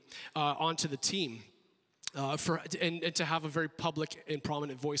regularly onto the team. And to have a very public and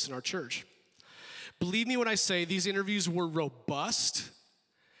prominent voice in our church. Believe me when I say these interviews were robust,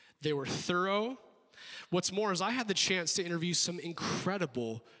 they were thorough. What's more is I had the chance to interview some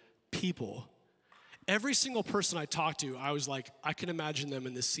incredible people. Every single person I talked to, I was like, I can imagine them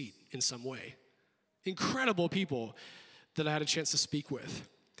in this seat in some way. Incredible people that I had a chance to speak with.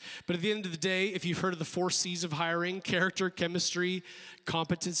 But at the end of the day, if you've heard of the 4 C's of hiring, character, chemistry,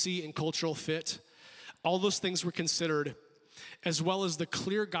 competency, and cultural fit, all those things were considered, as well as the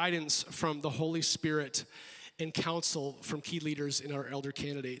clear guidance from the Holy Spirit and counsel from key leaders in our elder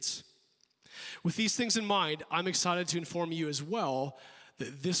candidates. With these things in mind, I'm excited to inform you as well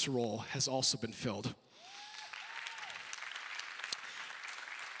that this role has also been filled.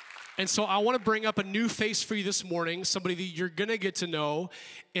 And so I want to bring up a new face for you this morning, somebody that you're going to get to know,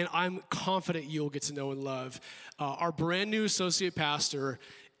 and I'm confident you'll get to know and love. Our brand new associate pastor,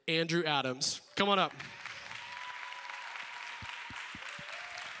 Andrew Adams. Come on up.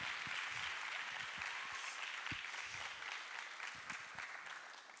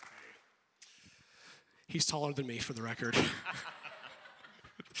 He's taller than me, for the record.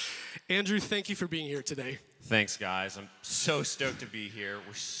 Andrew, thank you for being here today. Thanks, guys. I'm so stoked to be here.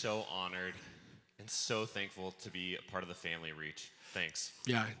 We're so honored and so thankful to be a part of the family Reach. Thanks.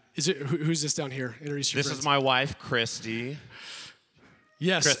 Yeah. Who's this down here? Introduce your This friends. is my wife, Christy.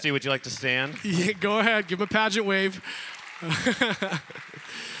 Yes. Christy, would you like to stand? Yeah, go ahead. Give him a pageant wave.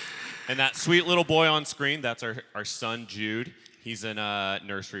 And that sweet little boy on screen, that's our son, Jude. He's in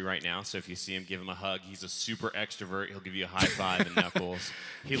nursery right now, so if you see him, give him a hug. He's a super extrovert. He'll give you a high five and knuckles.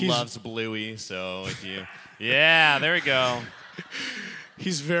 He loves Bluey, so if you... Yeah, there we go.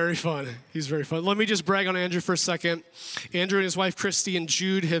 He's very fun. He's very fun. Let me just brag on Andrew for a second. Andrew and his wife, Christy, and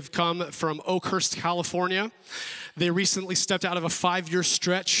Jude have come from Oakhurst, California. They recently stepped out of a 5-year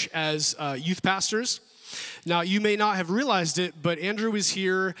stretch as youth pastors. Now, you may not have realized it, but Andrew was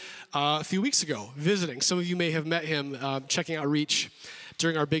here a few weeks ago visiting. Some of you may have met him checking out Reach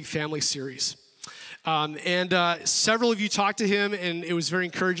during our Big Family series. Several of you talked to him, and it was very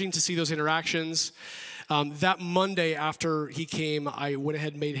encouraging to see those interactions. That Monday after he came, I went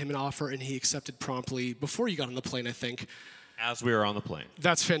ahead and made him an offer, and he accepted promptly before you got on the plane, I think. As we were on the plane.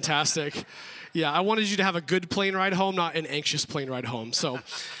 That's fantastic. Yeah, I wanted you to have a good plane ride home, not an anxious plane ride home. So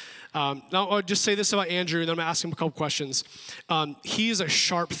now I'll just say this about Andrew, and then I'm going to ask him a couple questions. He is a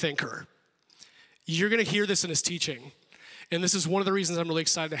sharp thinker. You're going to hear this in his teaching. And this is one of the reasons I'm really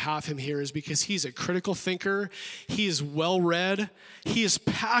excited to have him here is because he's a critical thinker. He is well-read. He is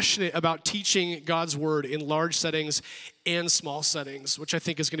passionate about teaching God's word in large settings and small settings, which I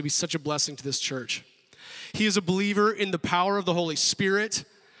think is going to be such a blessing to this church. He is a believer in the power of the Holy Spirit.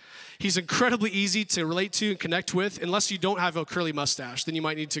 He's incredibly easy to relate to and connect with, unless you don't have a curly mustache. Then you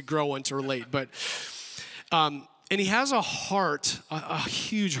might need to grow one to relate. But and he has a heart, a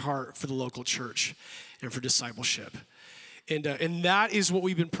huge heart for the local church and for discipleship. And that is what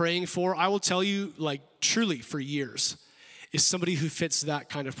we've been praying for. I will tell you, like, truly for years, is somebody who fits that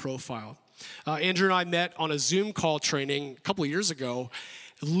kind of profile. Andrew and I met on a Zoom call training a couple of years ago,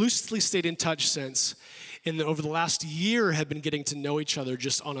 loosely stayed in touch since, and then over the last year have been getting to know each other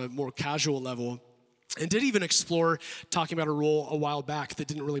just on a more casual level, and did even explore talking about a role a while back that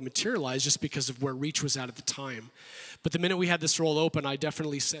didn't really materialize just because of where Reach was at the time. But the minute we had this role open, I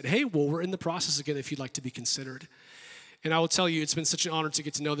definitely said, hey, well, we're in the process again if you'd like to be considered. And I will tell you, it's been such an honor to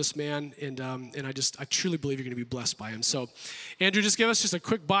get to know this man, and I truly believe you're going to be blessed by him. So, Andrew, just give us just a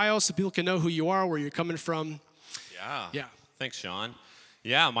quick bio so people can know who you are, where you're coming from. Yeah. Thanks, Sean.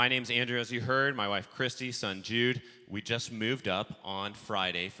 Yeah, my name's Andrew, as you heard. My wife, Christy, son, Jude. We just moved up on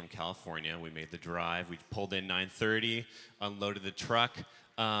Friday from California. We made the drive. We pulled in 9:30, unloaded the truck.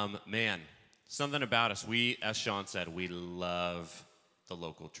 Man, something about us. We, as Sean said, we love the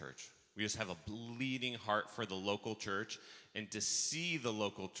local church. We just have a bleeding heart for the local church and to see the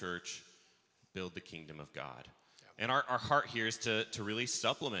local church build the kingdom of God. Yeah. And our heart here is to really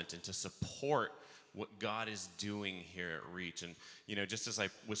supplement and to support what God is doing here at Reach. And, just as I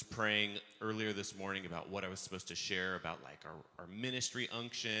was praying earlier this morning about what I was supposed to share about like our ministry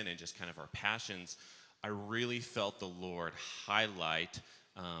unction and just kind of our passions, I really felt the Lord highlight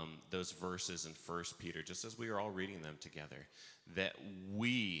those verses in 1 Peter, just as we were all reading them together, that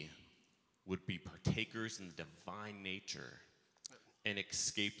we would be partakers in the divine nature and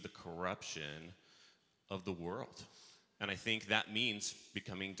escape the corruption of the world. And I think that means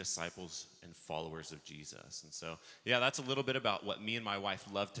becoming disciples and followers of Jesus. And so, that's a little bit about what me and my wife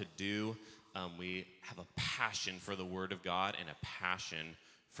love to do. We have a passion for the Word of God and a passion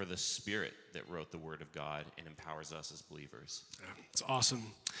for the Spirit that wrote the Word of God and empowers us as believers. Yeah, it's awesome.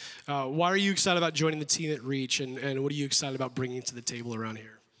 Why are you excited about joining the team at Reach, and what are you excited about bringing to the table around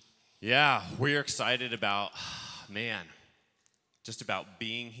here? Yeah, we're excited about, just about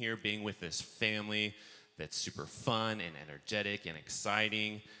being here, being with this family that's super fun and energetic and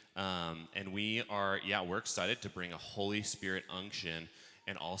exciting. And we're excited to bring a Holy Spirit unction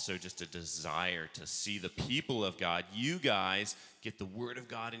and also just a desire to see the people of God, you guys, get the Word of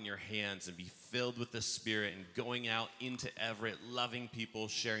God in your hands and be filled with the Spirit and going out into Everett, loving people,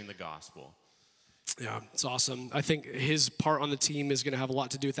 sharing the gospel. Yeah, it's awesome. I think his part on the team is going to have a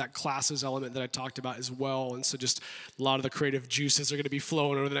lot to do with that classes element that I talked about as well. And so just a lot of the creative juices are going to be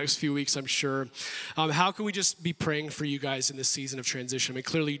flowing over the next few weeks, I'm sure. How can we just be praying for you guys in this season of transition? I mean,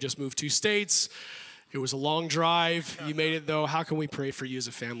 clearly you just moved 2 states. It was a long drive. You made it, though. How can we pray for you as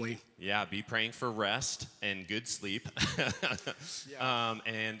a family? Yeah, be praying for rest and good sleep.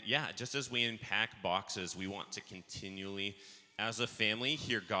 Just as we unpack boxes, we want to continually, as a family,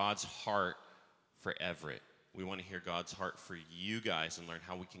 hear God's heart for Everett. We want to hear God's heart for you guys and learn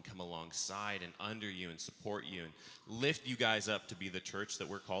how we can come alongside and under you and support you and lift you guys up to be the church that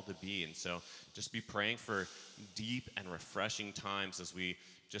we're called to be. And so just be praying for deep and refreshing times as we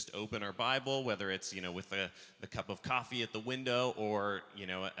just open our Bible, whether it's, with the cup of coffee at the window or,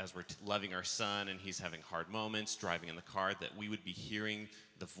 as we're loving our son and he's having hard moments, driving in the car, that we would be hearing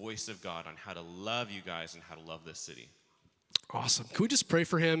the voice of God on how to love you guys and how to love this city. Awesome. Can we just pray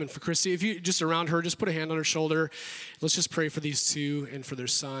for him and for Christy? If you just around her, just put a hand on her shoulder. Let's just pray for these two and for their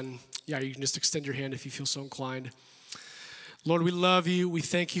son. Yeah, you can just extend your hand if you feel so inclined. Lord, we love you. We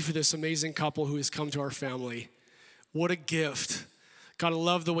thank you for this amazing couple who has come to our family. What a gift. God, I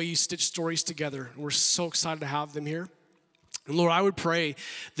love the way you stitch stories together. We're so excited to have them here. And Lord, I would pray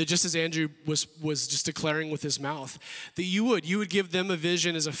that just as Andrew was just declaring with his mouth, that you would give them a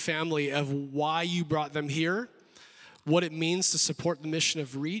vision as a family of why you brought them here, what it means to support the mission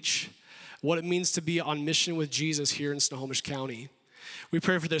of Reach, what it means to be on mission with Jesus here in Snohomish County. We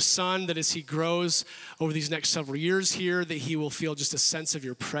pray for their son, that as he grows over these next several years here, that he will feel just a sense of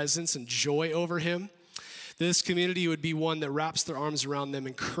your presence and joy over him. That this community would be one that wraps their arms around them,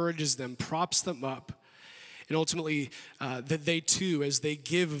 encourages them, props them up, and ultimately that they too, as they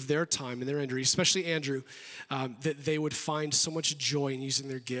give of their time and their energy, especially Andrew, that they would find so much joy in using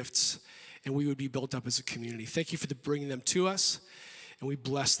their gifts, and we would be built up as a community. Thank you for bringing them to us, and we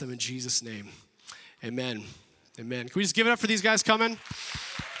bless them in Jesus' name. Amen. Amen. Can we just give it up for these guys coming?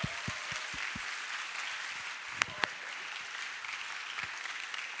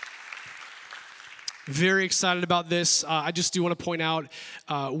 Very excited about this. I just do want to point out,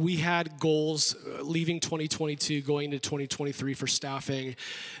 we had goals leaving 2022, going into 2023 for staffing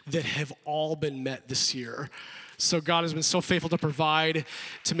that have all been met this year. So God has been so faithful to provide,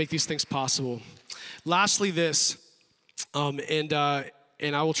 to make these things possible. Lastly, this, and I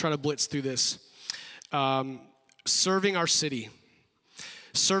will try to blitz through this. Serving our city.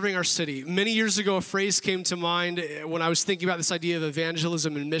 Serving our city. Many years ago, a phrase came to mind when I was thinking about this idea of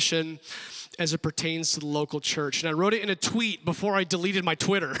evangelism and mission as it pertains to the local church. And I wrote it in a tweet before I deleted my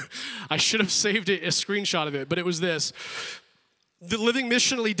Twitter. I should have saved it, a screenshot of it, but it was this. The living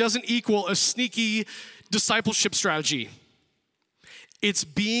missionally doesn't equal a sneaky discipleship strategy. It's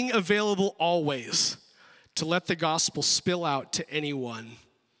being available always to let the gospel spill out to anyone,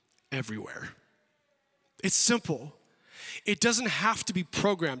 everywhere. It's simple. It doesn't have to be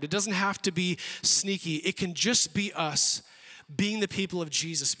programmed. It doesn't have to be sneaky. It can just be us being the people of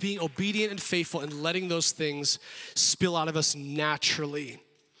Jesus, being obedient and faithful and letting those things spill out of us naturally.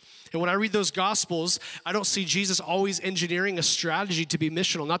 And when I read those Gospels, I don't see Jesus always engineering a strategy to be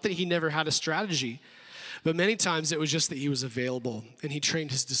missional. Not that he never had a strategy, but many times it was just that he was available and he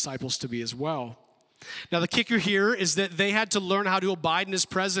trained his disciples to be as well. Now, the kicker here is that they had to learn how to abide in his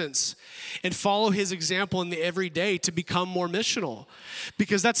presence and follow his example in the everyday to become more missional,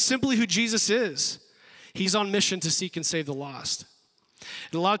 because that's simply who Jesus is. He's on mission to seek and save the lost.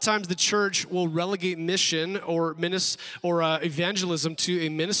 And a lot of times the church will relegate mission or evangelism to a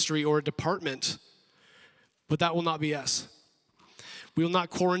ministry or a department, but that will not be us. We will not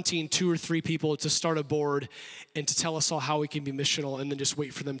quarantine 2 or 3 people to start a board and to tell us all how we can be missional and then just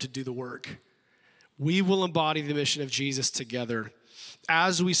wait for them to do the work. We will embody the mission of Jesus together.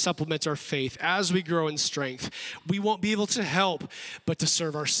 As we supplement our faith, as we grow in strength, we won't be able to help but to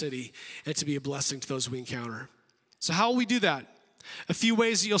serve our city and to be a blessing to those we encounter. So how will we do that? A few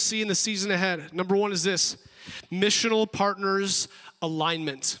ways that you'll see in the season ahead. Number 1 is this: missional partners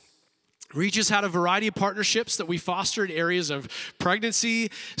alignment. Reach has had a variety of partnerships that we fostered in areas of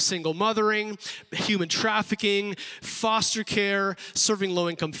pregnancy, single mothering, human trafficking, foster care, serving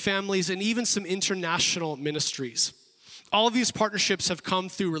low-income families, and even some international ministries. All of these partnerships have come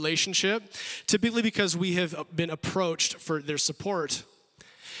through relationship, typically because we have been approached for their support.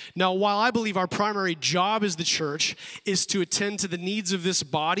 Now, while I believe our primary job as the church is to attend to the needs of this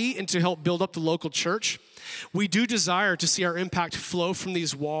body and to help build up the local church, we do desire to see our impact flow from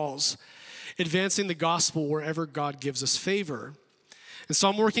these walls, advancing the gospel wherever God gives us favor. And so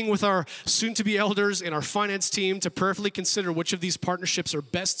I'm working with our soon-to-be elders and our finance team to prayerfully consider which of these partnerships are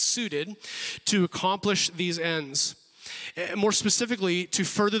best suited to accomplish these ends. More specifically, to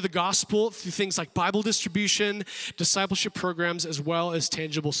further the gospel through things like Bible distribution, discipleship programs, as well as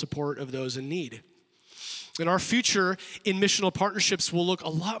tangible support of those in need. And our future in missional partnerships will look a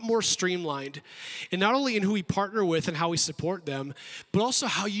lot more streamlined, and not only in who we partner with and how we support them, but also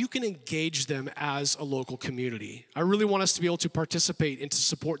how you can engage them as a local community. I really want us to be able to participate and to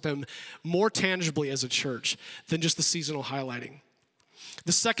support them more tangibly as a church than just the seasonal highlighting.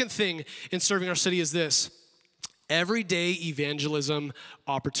 The second thing in serving our city is this: everyday evangelism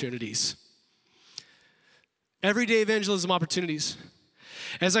opportunities. Everyday evangelism opportunities.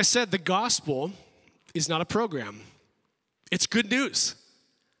 As I said, the gospel is not a program. It's good news,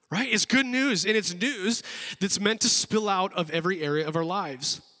 right? It's good news, and it's news that's meant to spill out of every area of our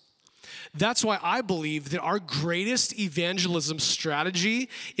lives. That's why I believe that our greatest evangelism strategy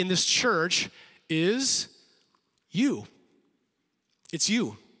in this church is you. It's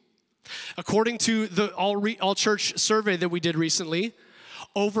you. According to the all church survey that we did recently,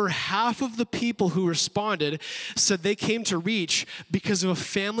 over half of the people who responded said they came to Reach because of a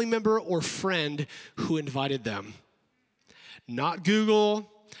family member or friend who invited them. Not Google,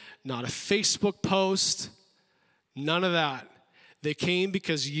 not a Facebook post, none of that. They came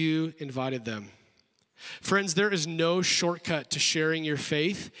because you invited them. Friends, there is no shortcut to sharing your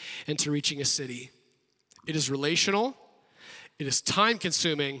faith and to reaching a city. It is relational, it is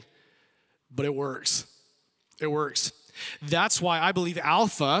time-consuming, but it works. It works. That's why I believe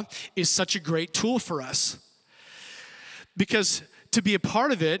Alpha is such a great tool for us. Because to be a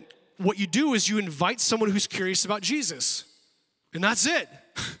part of it, what you do is you invite someone who's curious about Jesus. And that's it.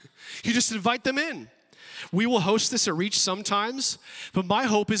 You just invite them in. We will host this at Reach sometimes, but my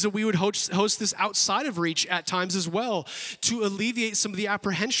hope is that we would host this outside of Reach at times as well to alleviate some of the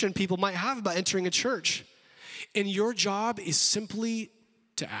apprehension people might have about entering a church. And your job is simply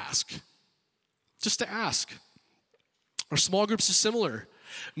to ask. Just to ask. Our small groups are similar.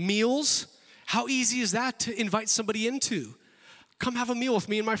 Meals, how easy is that to invite somebody into? Come have a meal with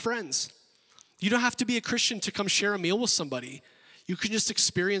me and my friends. You don't have to be a Christian to come share a meal with somebody. You can just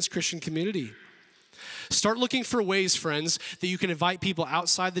experience Christian community. Start looking for ways, friends, that you can invite people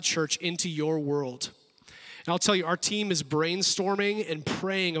outside the church into your world. And I'll tell you, our team is brainstorming and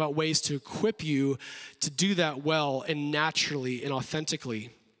praying about ways to equip you to do that well and naturally and authentically.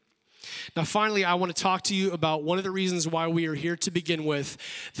 Now, finally, I want to talk to you about one of the reasons why we are here to begin with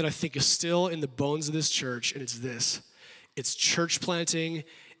that I think is still in the bones of this church, and it's this. It's church planting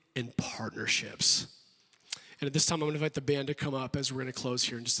and partnerships. And at this time, I'm going to invite the band to come up as we're going to close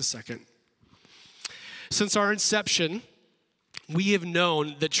here in just a second. Since our inception, we have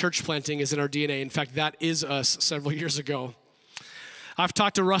known that church planting is in our DNA. In fact, that is us several years ago. I've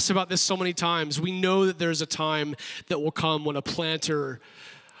talked to Russ about this so many times. We know that there's a time that will come when a planter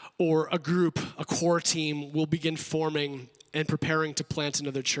or a group, a core team, will begin forming and preparing to plant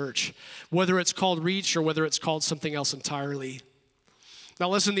another church, whether it's called Reach or whether it's called something else entirely. Now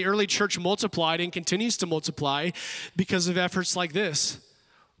listen, the early church multiplied and continues to multiply because of efforts like this.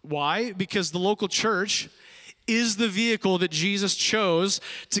 Why? Because the local church is the vehicle that Jesus chose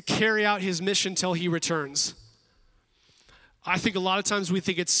to carry out his mission till he returns. I think a lot of times we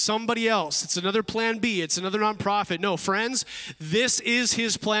think it's somebody else. It's another plan B. It's another nonprofit. No, friends, this is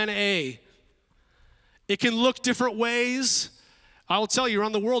his plan A. It can look different ways. I will tell you,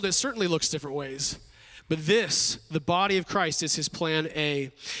 around the world, it certainly looks different ways. But this, the body of Christ, is his plan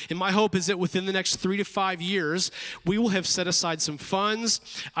A. And my hope is that within the next 3 to 5 years, we will have set aside some funds,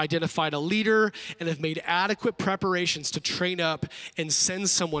 identified a leader, and have made adequate preparations to train up and send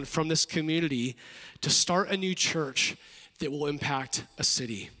someone from this community to start a new church that will impact a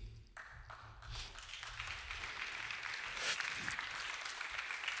city.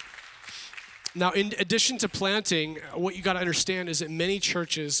 Now, in addition to planting, what you got to understand is that many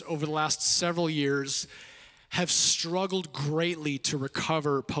churches over the last several years have struggled greatly to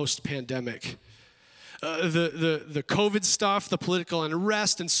recover post-pandemic. The COVID stuff, the political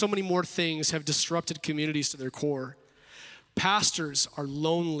unrest, and so many more things have disrupted communities to their core. Pastors are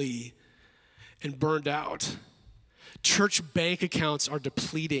lonely and burned out. Church bank accounts are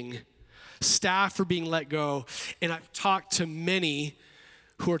depleting. Staff are being let go. And I've talked to many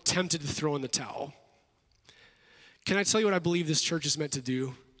who are tempted to throw in the towel. Can I tell you what I believe this church is meant to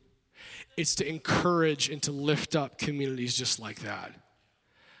do? It's to encourage and to lift up communities just like that.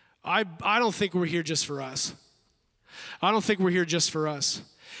 I don't think we're here just for us. I don't think we're here just for us.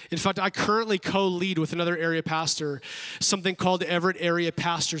 In fact, I currently co-lead with another area pastor something called the Everett Area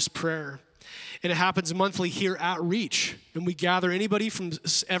Pastor's Prayer. And it happens monthly here at Reach. And we gather anybody from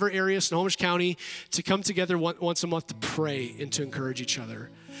Everett area, Snohomish County, to come together once a month to pray and to encourage each other.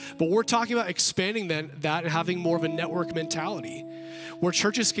 But we're talking about expanding that and having more of a network mentality where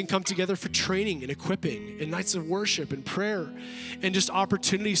churches can come together for training and equipping and nights of worship and prayer and just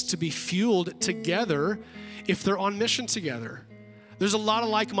opportunities to be fueled together if they're on mission together. There's a lot of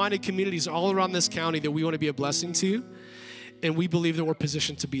like-minded communities all around this county that we want to be a blessing to, and we believe that we're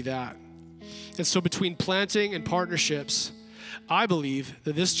positioned to be that. And so between planting and partnerships, I believe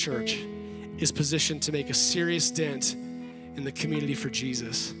that this church is positioned to make a serious dent in the community for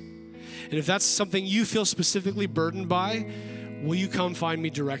Jesus. And if that's something you feel specifically burdened by, will you come find me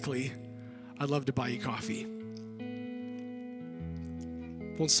directly? I'd love to buy you coffee.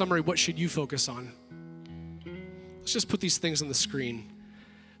 Well, in summary, what should you focus on? Let's just put these things on the screen.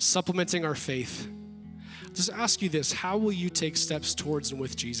 Supplementing our faith. I'll just ask you this: how will you take steps towards and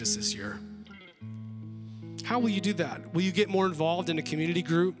with Jesus this year? How will you do that? Will you get more involved in a community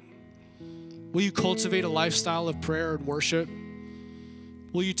group? Will you cultivate a lifestyle of prayer and worship?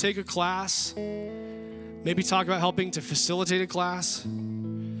 Will you take a class? Maybe talk about helping to facilitate a class?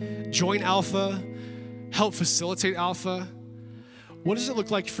 Join Alpha? Help facilitate Alpha? What does it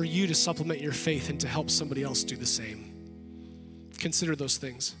look like for you to supplement your faith and to help somebody else do the same? Consider those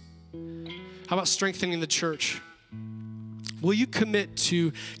things. How about strengthening the church? Will you commit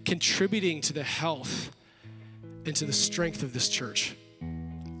to contributing to the health and to the strength of this church?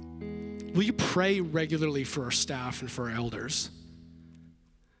 Will you pray regularly for our staff and for our elders?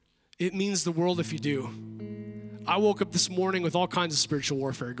 It means the world if you do. I woke up this morning with all kinds of spiritual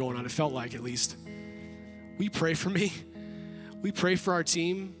warfare going on, it felt like at least. Will you pray for me? Will you pray for our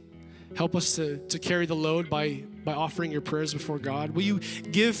team? Help us to carry the load by offering your prayers before God. Will you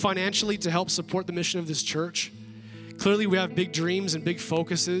give financially to help support the mission of this church? Clearly we have big dreams and big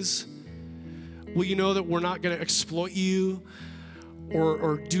focuses. Will you know that we're not going to exploit you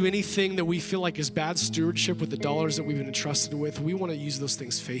or do anything that we feel like is bad stewardship with the dollars that we've been entrusted with? We want to use those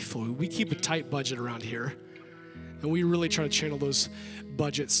things faithfully. We keep a tight budget around here, and we really try to channel those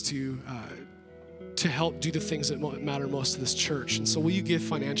budgets to help do the things that matter most to this church. And so will you give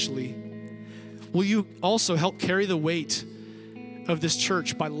financially? Will you also help carry the weight of this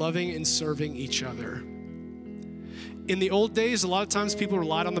church by loving and serving each other? In the old days, a lot of times people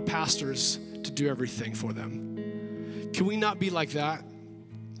relied on the pastors to do everything for them. Can we not be like that?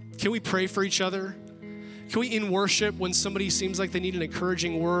 Can we pray for each other? Can we, in worship, when somebody seems like they need an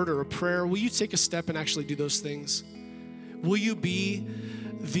encouraging word or a prayer, will you take a step and actually do those things? Will you be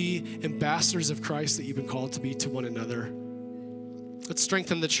the ambassadors of Christ that you've been called to be to one another? Let's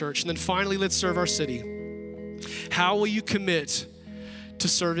strengthen the church. And then finally, let's serve our city. How will you commit to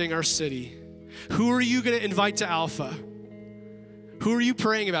serving our city? Who are you going to invite to Alpha? Who are you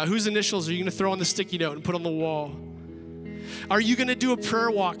praying about? Whose initials are you going to throw on the sticky note and put on the wall? Are you going to do a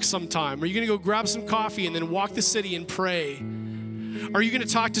prayer walk sometime? Are you going to go grab some coffee and then walk the city and pray? Are you going to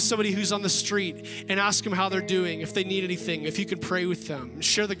talk to somebody who's on the street and ask them how they're doing, if they need anything, if you can pray with them, and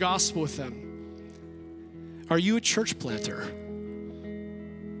share the gospel with them? Are you a church planter?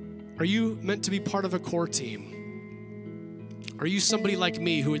 Are you meant to be part of a core team? Are you somebody like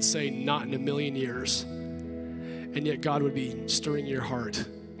me who would say, not in a million years, and yet God would be stirring your heart?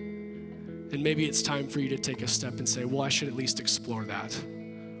 And maybe it's time for you to take a step and say, well, I should at least explore that.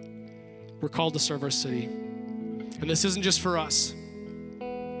 We're called to serve our city. And this isn't just for us.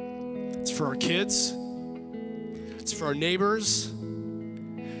 It's for our kids. It's for our neighbors.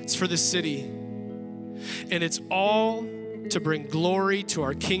 It's for the city. And it's all to bring glory to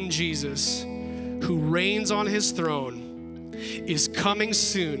our King Jesus, who reigns on his throne, is coming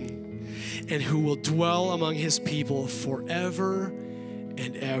soon, and who will dwell among his people forever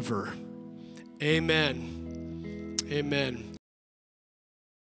and ever. Amen. Amen.